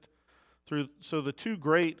persist through. So the two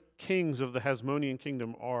great kings of the Hasmonean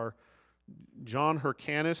kingdom are John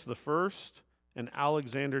Hyrcanus I and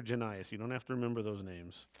Alexander Jannaeus. You don't have to remember those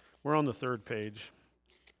names. We're on the 3rd page,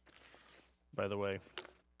 by the way.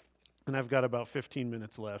 And I've got about 15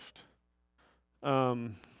 minutes left. So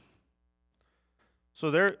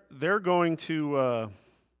they're going to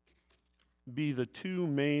be the two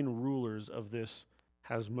main rulers of this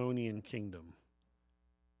Hasmonean kingdom.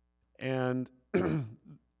 And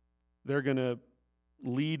they're going to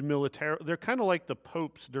lead military. They're kind of like the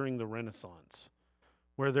popes during the Renaissance,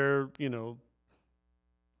 where they're, you know,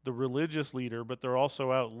 the religious leader, but they're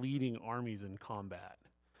also out leading armies in combat.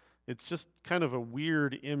 It's just kind of a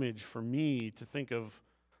weird image for me to think of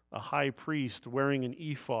a high priest wearing an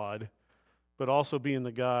ephod, but also being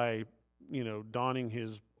the guy, you know, donning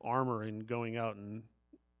his armor and going out and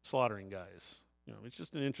slaughtering guys. You know, it's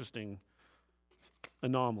just an interesting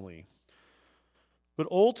anomaly. But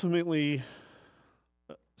ultimately,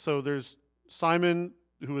 so there's Simon,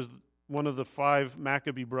 who is one of the 5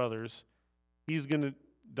 Maccabee brothers. He's going to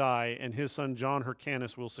die, and his son John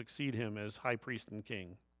Hyrcanus will succeed him as high priest and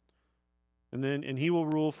king. And he will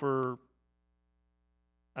rule for,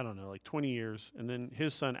 I don't know, like 20 years. And then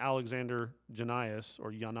his son Alexander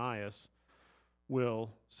Jannaeus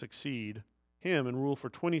will succeed him and rule for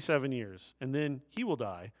 27 years. And then he will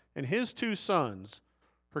die. And his 2 sons,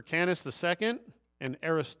 Hyrcanus II and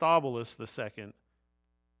Aristobulus II,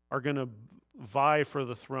 are going to vie for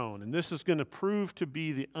the throne. And this is going to prove to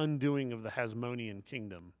be the undoing of the Hasmonean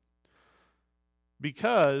kingdom.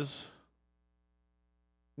 Because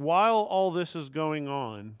while all this is going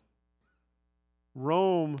on,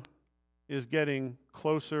 Rome is getting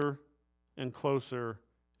closer and closer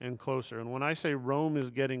and closer. And when I say Rome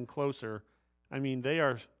is getting closer, I mean they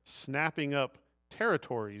are snapping up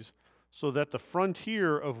territories so that the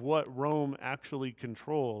frontier of what Rome actually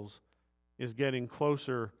controls is getting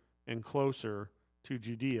closer and closer to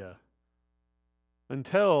Judea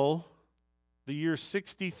until the year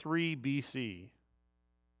 63 BC.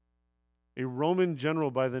 A Roman general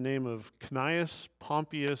by the name of Cneius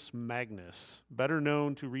Pompeius Magnus, better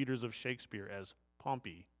known to readers of Shakespeare as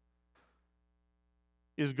Pompey,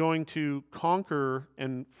 is going to conquer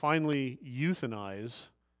and finally euthanize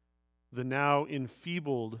the now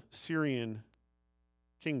enfeebled Syrian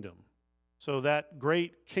kingdom. So that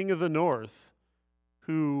great king of the north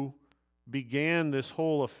who began this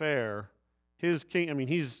whole affair, he's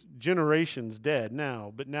generations dead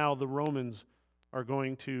now, but now the Romans are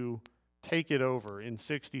going to take it over in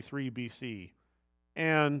 63 BC.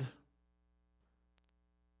 And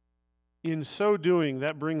in so doing,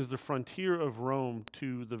 that brings the frontier of Rome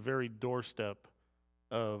to the very doorstep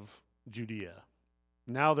of Judea.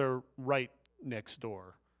 Now they're right next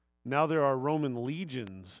door. Now there are Roman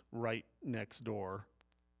legions right next door.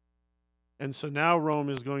 And so now Rome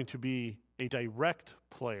is going to be a direct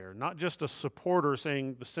player, not just a supporter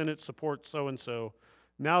saying the Senate supports so-and-so.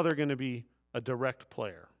 Now they're going to be a direct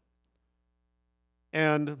player.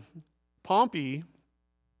 And Pompey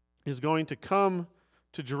is going to come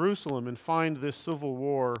to Jerusalem and find this civil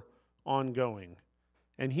war ongoing.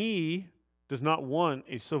 And he does not want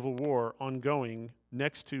a civil war ongoing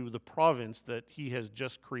next to the province that he has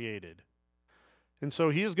just created. And so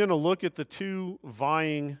he is going to look at the two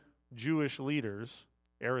vying Jewish leaders,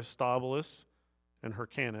 Aristobulus and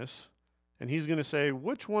Hyrcanus, and he's going to say,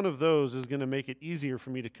 which one of those is going to make it easier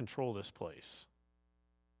for me to control this place?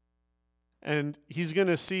 And he's going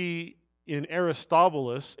to see in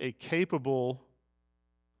Aristobulus a capable,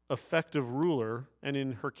 effective ruler, and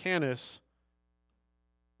in Hyrcanus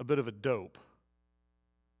a bit of a dope.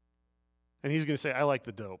 And he's going to say, I like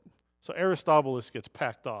the dope. So Aristobulus gets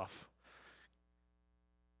packed off.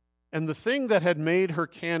 And the thing that had made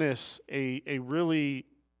Hyrcanus a really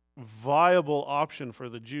viable option for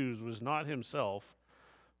the Jews was not himself,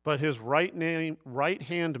 but his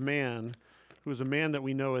right-hand man, who is a man that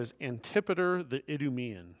we know as Antipater the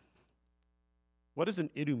Idumean. What is an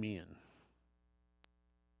Idumean?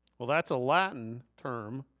 Well, that's a Latin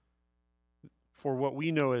term for what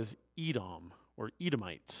we know as Edom or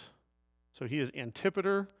Edomites. So he is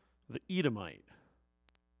Antipater the Edomite.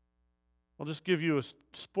 I'll just give you a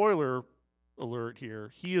spoiler alert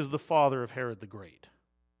here. He is the father of Herod the Great.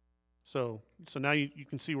 So now you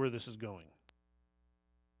can see where this is going.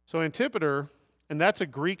 So Antipater, and that's a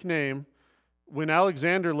Greek name. When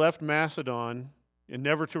Alexander left Macedon and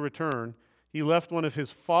never to return, he left one of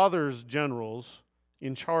his father's generals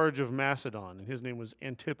in charge of Macedon, and his name was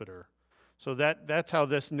Antipater. So that's how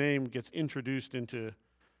this name gets introduced into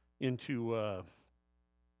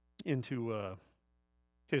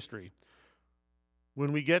history.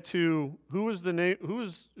 When we get to who was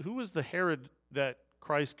the Herod that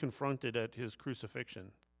Christ confronted at his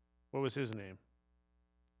crucifixion? What was his name?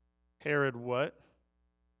 Herod what?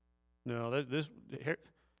 No,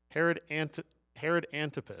 Herod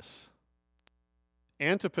Antipas.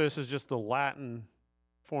 Antipas is just the Latin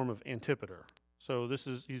form of Antipater. So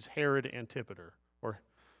he's Herod Antipater,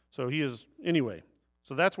 so he is anyway.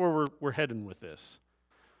 So that's where we're heading with this.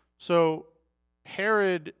 So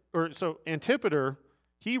Antipater,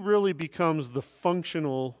 he really becomes the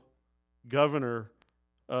functional governor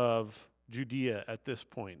of Judea at this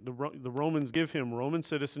point. The Romans give him Roman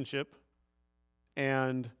citizenship,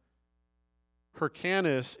 and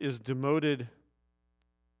Hyrcanus is demoted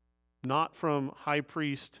not from high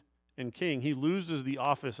priest and king. He loses the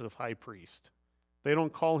office of high priest. They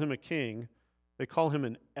don't call him a king. They call him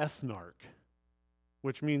an ethnarch,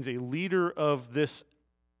 which means a leader of this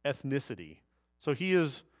ethnicity. So he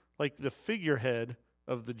is like the figurehead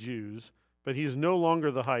of the Jews, but he is no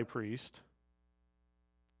longer the high priest.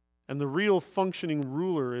 And the real functioning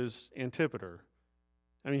ruler is Antipater.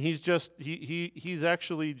 I mean, he's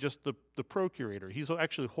actually just the procurator. He's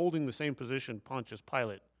actually holding the same position Pontius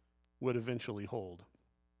Pilate would eventually hold.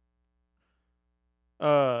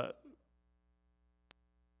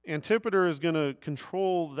 Antipater is going to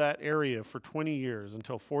control that area for 20 years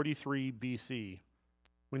until 43 BC,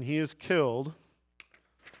 when he is killed.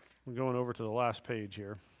 I'm going over to the last page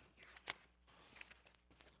here.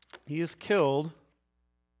 He is killed,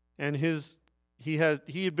 and he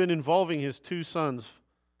had been involving his two sons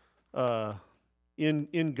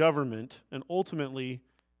in government, and ultimately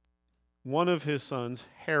one of his sons,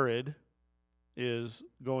 Herod, is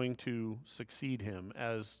going to succeed him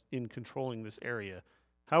as in controlling this area.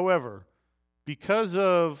 However, because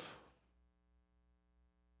of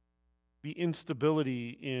the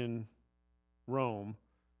instability in Rome,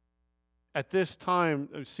 at this time,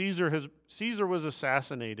 Caesar was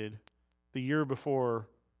assassinated the year before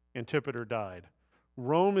Antipater died.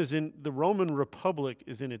 The Roman Republic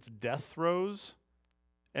is in its death throes,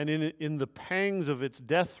 and in the pangs of its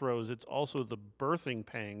death throes, it's also the birthing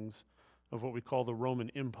pangs of what we call the Roman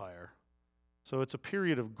Empire. So it's a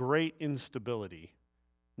period of great instability.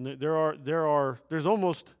 And there's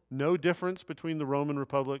almost no difference between the Roman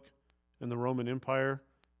Republic and the Roman Empire,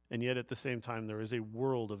 and yet at the same time there is a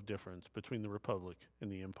world of difference between the Republic and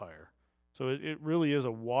the Empire. So it really is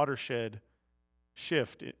a watershed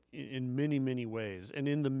shift in many, many ways. And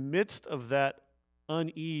in the midst of that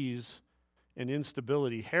unease and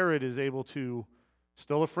instability, Herod is able to,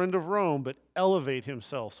 still a friend of Rome, but elevate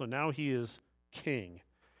himself. So now he is king.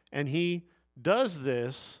 And he does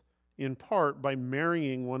this in part by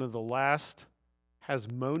marrying one of the last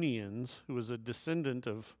Hasmoneans, who was a descendant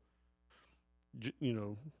of,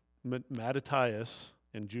 Mattathias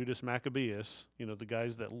and Judas Maccabeus, the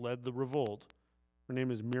guys that led the revolt. Her name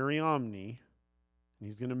is Mariamne, and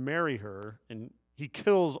he's going to marry her, and he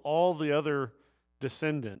kills all the other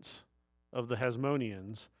descendants of the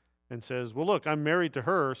Hasmoneans and says, well, look, I'm married to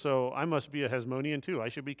her, so I must be a Hasmonean too. I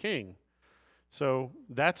should be king. So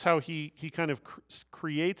that's how he kind of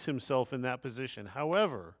creates himself in that position.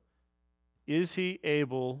 However, is he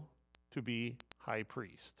able to be high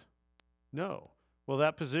priest? No. Well,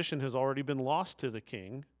 that position has already been lost to the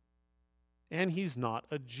king, and he's not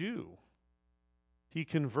a Jew. He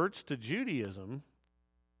converts to Judaism,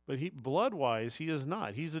 but blood-wise, he is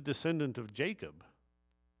not. He's a descendant of Jacob.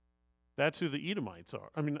 That's who the Edomites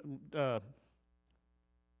are.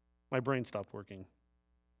 My brain stopped working.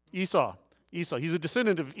 Esau. He's a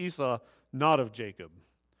descendant of Esau, not of Jacob.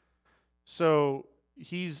 So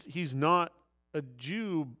he's not a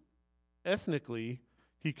Jew ethnically.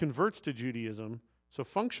 He converts to Judaism. So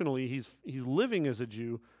functionally, he's living as a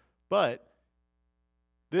Jew. But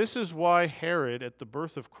this is why Herod, at the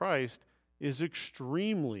birth of Christ, is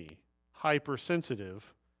extremely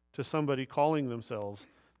hypersensitive to somebody calling themselves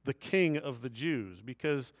the king of the Jews.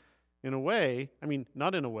 Because in reality,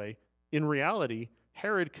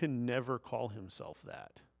 Herod can never call himself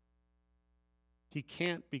that. He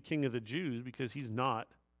can't be king of the Jews because he's not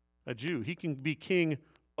a Jew. He can be king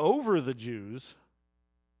over the Jews,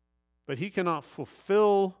 but he cannot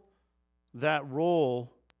fulfill that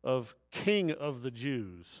role of king of the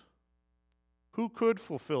Jews. Who could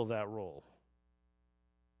fulfill that role?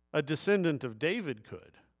 A descendant of David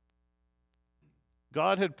could.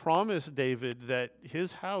 God had promised David that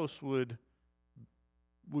his house would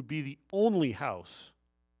be the only house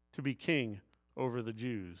to be king over the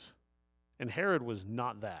Jews. And Herod was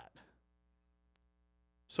not that.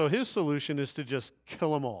 So his solution is to just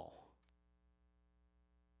kill them all.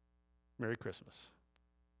 Merry Christmas.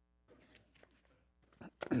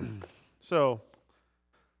 So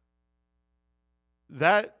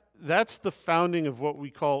that's the founding of what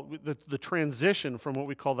we call the transition from what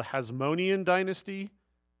we call the Hasmonean dynasty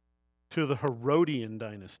to the Herodian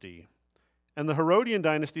dynasty. And the Herodian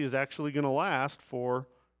dynasty is actually going to last for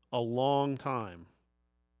a long time.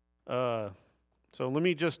 So let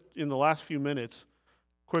me just, in the last few minutes,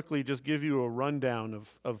 quickly just give you a rundown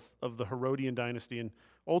of the Herodian dynasty. And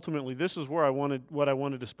ultimately, this is where what I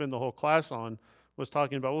wanted to spend the whole class on, was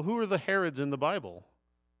talking about, well, who are the Herods in the Bible?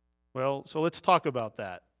 Well, so let's talk about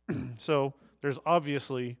that. So there's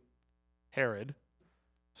obviously Herod.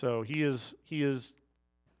 So he is,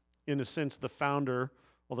 in a sense, the founder,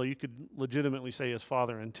 although you could legitimately say his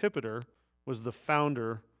father Antipater was the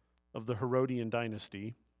founder of the Herodian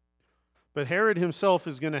dynasty. But Herod himself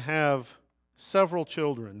is going to have several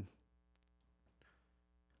children.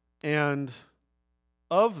 And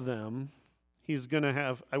of them, he's going to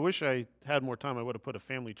have, I wish I had more time, I would have put a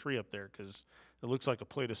family tree up there because it looks like a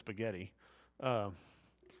plate of spaghetti for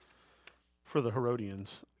the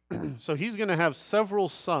Herodians. So he's going to have several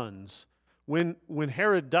sons. When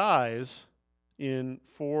Herod dies in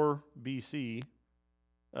 4 BC,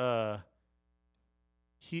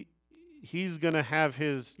 he's going to have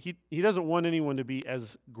he doesn't want anyone to be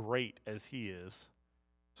as great as he is.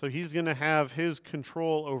 So he's going to have his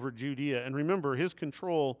control over Judea. And remember, his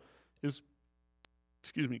control is,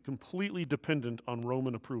 completely dependent on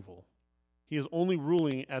Roman approval. He is only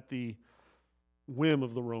ruling at the whim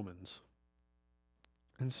of the Romans.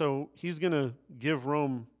 And so he's going to give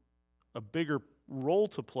Rome a bigger role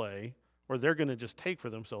to play, or they're going to just take for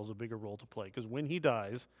themselves a bigger role to play. Because when he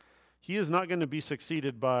dies, he is not going to be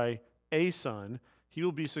succeeded by a son, he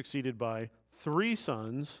will be succeeded by 3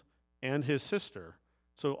 sons and his sister.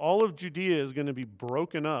 So all of Judea is going to be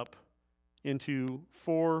broken up into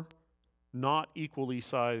 4 not equally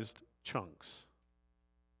sized chunks.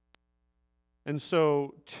 And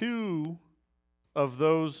so 2 of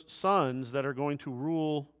those sons that are going to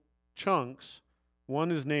rule chunks,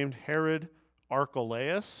 one is named Herod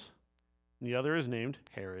Archelaus, and the other is named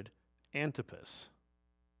Herod Antipas.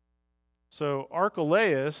 So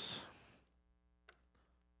Archelaus,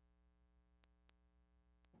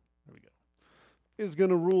 there we go, is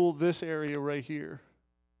going to rule this area right here.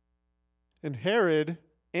 And Herod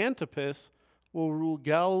Antipas will rule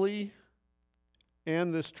Galilee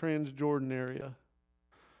and this Transjordan area.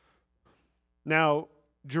 Now,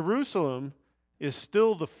 Jerusalem is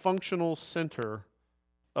still the functional center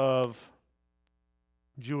of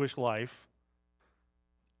Jewish life.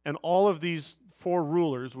 And all of these 4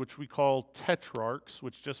 rulers, which we call tetrarchs,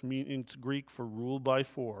 which just means Greek for ruled by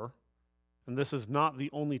 4, and this is not the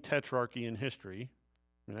only tetrarchy in history.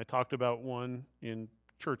 I mean, I talked about one in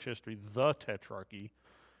church history, the tetrarchy,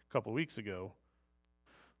 a couple weeks ago.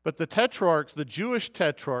 But the tetrarchs, the Jewish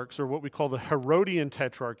tetrarchs, or what we call the Herodian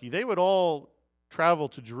tetrarchy, they would all travel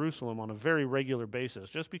to Jerusalem on a very regular basis.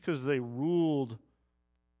 Just because they ruled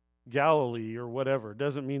Galilee or whatever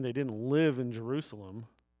doesn't mean they didn't live in Jerusalem.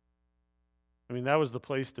 I mean, that was the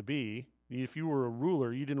place to be. If you were a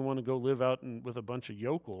ruler, you didn't want to go live out with a bunch of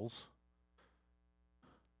yokels.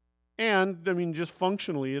 And, I mean, just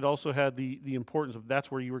functionally, it also had the importance of that's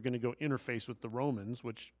where you were going to go interface with the Romans,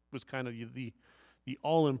 which was kind of the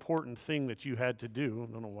all-important thing that you had to do.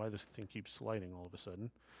 I don't know why this thing keeps sliding all of a sudden.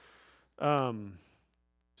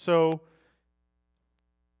 So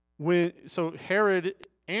Herod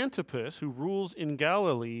Antipas, who rules in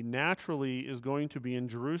Galilee, naturally is going to be in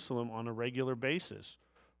Jerusalem on a regular basis.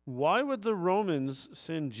 Why would the Romans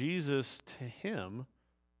send Jesus to him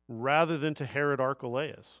rather than to Herod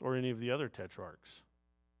Archelaus or any of the other tetrarchs?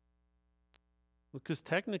 Because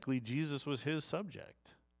technically Jesus was his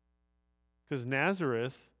subject. Because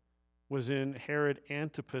Nazareth was in Herod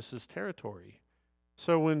Antipas's territory.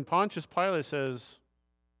 So when Pontius Pilate says,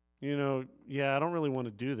 I don't really want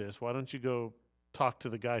to do this, why don't you go talk to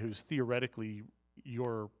the guy who's theoretically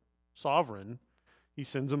your sovereign, he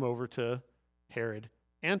sends him over to Herod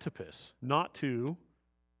Antipas, not to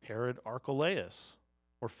Herod Archelaus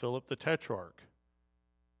or Philip the Tetrarch.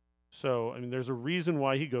 So, I mean, there's a reason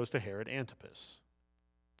why he goes to Herod Antipas.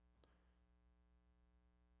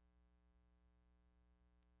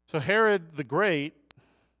 So Herod the Great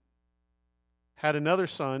had another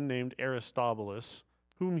son named Aristobulus,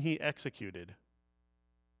 whom he executed.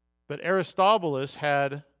 But Aristobulus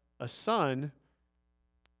had a son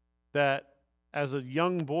that, as a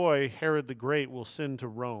young boy, Herod the Great will send to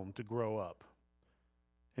Rome to grow up.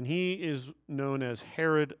 And he is known as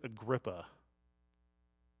Herod Agrippa.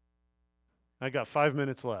 I got 5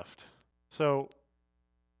 minutes left. So,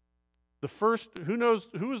 who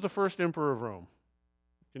was the first emperor of Rome?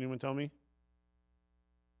 Can anyone tell me?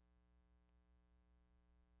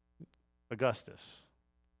 Augustus.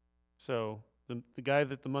 So, the guy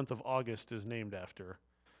that the month of August is named after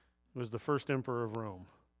was the first emperor of Rome.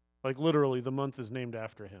 Like literally, the month is named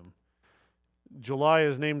after him. July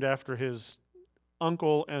is named after his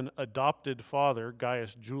uncle and adopted father,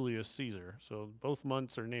 Gaius Julius Caesar. So both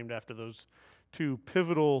months are named after those 2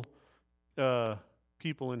 pivotal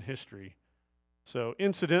people in history. So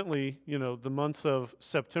incidentally, the months of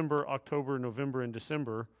September, October, November, and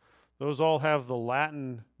December, those all have the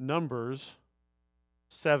Latin numbers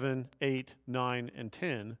 7, 8, 9, and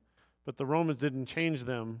 10, but the Romans didn't change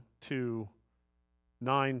them to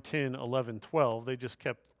 9, 10, 11, 12. They just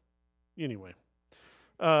kept, anyway.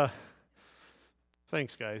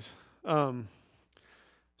 Thanks, guys.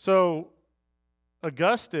 So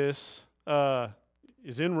Augustus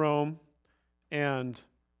is in Rome, and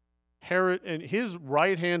Herod and his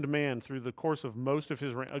right-hand man through the course of most of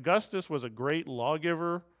his reign. Augustus was a great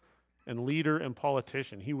lawgiver and leader and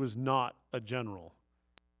politician. He was not a general.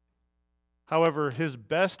 However, his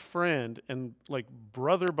best friend and like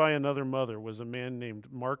brother by another mother was a man named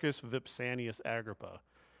Marcus Vipsanius Agrippa.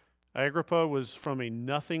 Agrippa was from a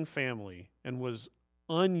nothing family and was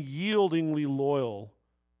unyieldingly loyal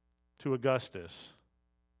to Augustus.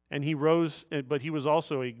 And he rose, but he was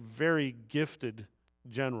also a very gifted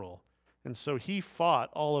general. And so he fought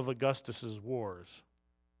all of Augustus's wars.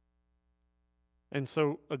 And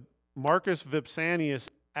so Marcus Vipsanius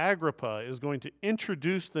Agrippa is going to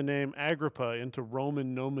introduce the name Agrippa into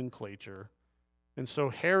Roman nomenclature. And so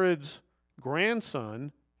Herod's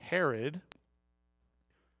grandson, Herod,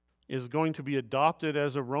 is going to be adopted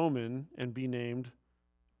as a Roman and be named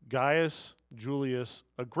Gaius Julius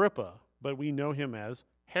Agrippa, but we know him as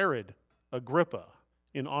Herod Agrippa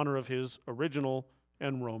in honor of his original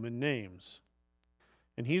and Roman names.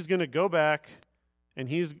 And he's going to go back, and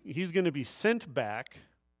he's going to be sent back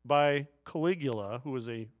by Caligula, who was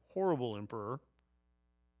a horrible emperor,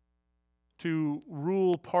 to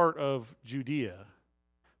rule part of Judea.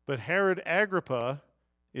 But Herod Agrippa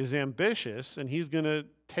is ambitious, and he's going to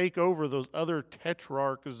take over those other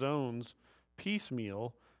tetrarch zones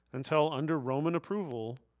piecemeal until, under Roman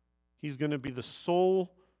approval, he's going to be the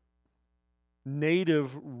sole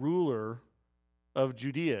native ruler of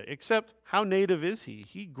Judea. Except, how native is he?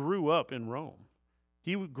 He grew up in Rome.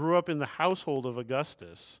 He grew up in the household of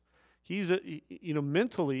Augustus. He's,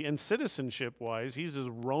 mentally and citizenship-wise, he's as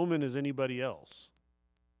Roman as anybody else.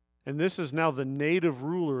 And this is now the native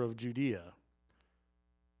ruler of Judea.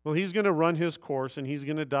 Well, he's going to run his course, and he's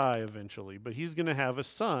going to die eventually. But he's going to have a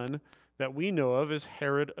son that we know of as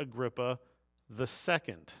Herod Agrippa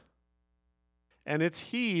II. And it's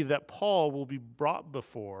he that Paul will be brought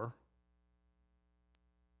before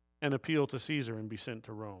and appeal to Caesar and be sent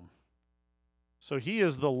to Rome. So he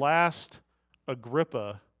is the last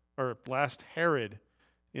Agrippa, or last Herod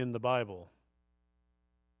in the Bible.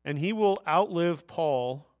 And he will outlive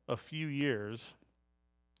Paul a few years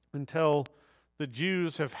until the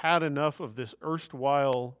Jews have had enough of this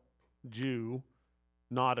erstwhile Jew,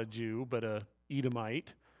 not a Jew, but a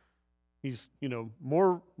Edomite. He's,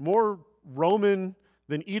 more Roman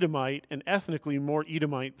than Edomite, and ethnically more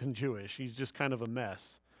Edomite than Jewish. He's just kind of a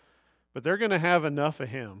mess. But they're going to have enough of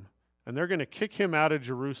him, and they're going to kick him out of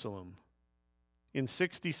Jerusalem in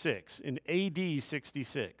 66, in AD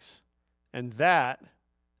 66. And that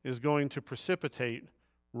is going to precipitate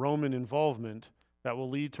Roman involvement that will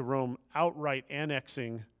lead to Rome outright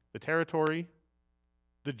annexing the territory,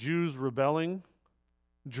 the Jews rebelling,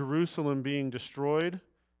 Jerusalem being destroyed,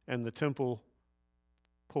 and the temple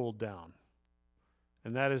pulled down.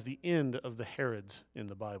 And that is the end of the Herods in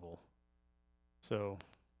the Bible. So,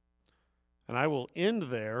 and I will end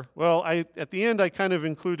there. Well, at the end I kind of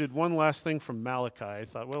included one last thing from Malachi. I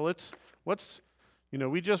thought, well,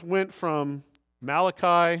 we just went from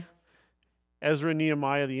Malachi, Ezra,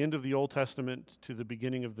 Nehemiah, the end of the Old Testament, to the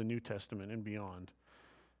beginning of the New Testament and beyond.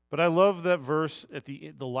 But I love that verse at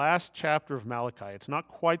the last chapter of Malachi. It's not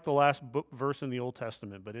quite the last verse in the Old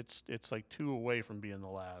Testament, but it's like 2 away from being the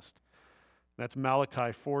last. That's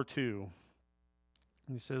Malachi 4:2.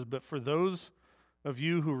 He says, "But for those of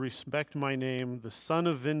you who respect my name, the Son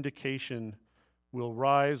of Vindication will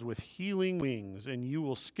rise with healing wings, and you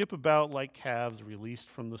will skip about like calves released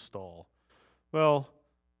from the stall." Well,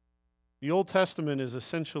 the Old Testament is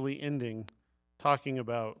essentially ending talking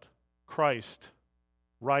about Christ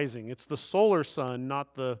rising. It's the solar sun,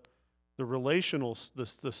 not the relational,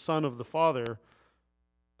 the Son of the Father,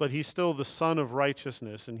 but he's still the Son of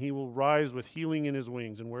righteousness, and he will rise with healing in his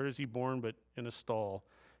wings. And where is he born but in a stall?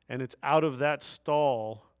 And it's out of that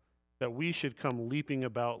stall that we should come leaping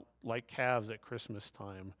about like calves at Christmas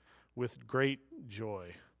time with great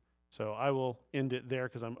joy. So I will end it there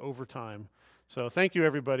because I'm over time. So thank you,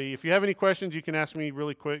 everybody. If you have any questions, you can ask me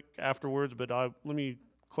really quick afterwards, but let me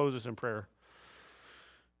close this in prayer.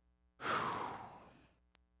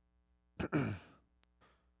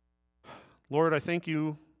 Lord, I thank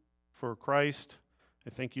you for Christ. I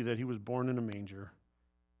thank you that he was born in a manger,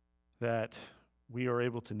 that we are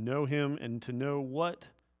able to know him and to know what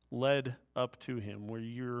led up to him, where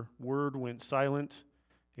your word went silent,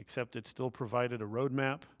 except it still provided a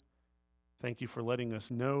roadmap. Thank you for letting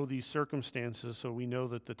us know these circumstances so we know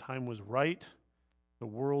that the time was right, the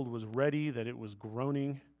world was ready, that it was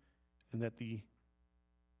groaning, and that the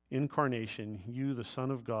incarnation, you, the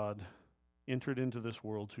Son of God, entered into this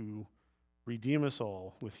world to redeem us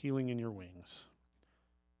all with healing in your wings.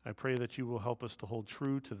 I pray that you will help us to hold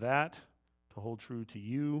true to that, to hold true to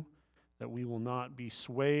you, that we will not be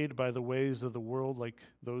swayed by the ways of the world like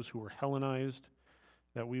those who are Hellenized,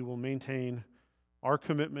 that we will maintain our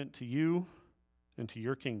commitment to you and to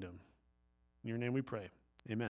your kingdom. In your name we pray.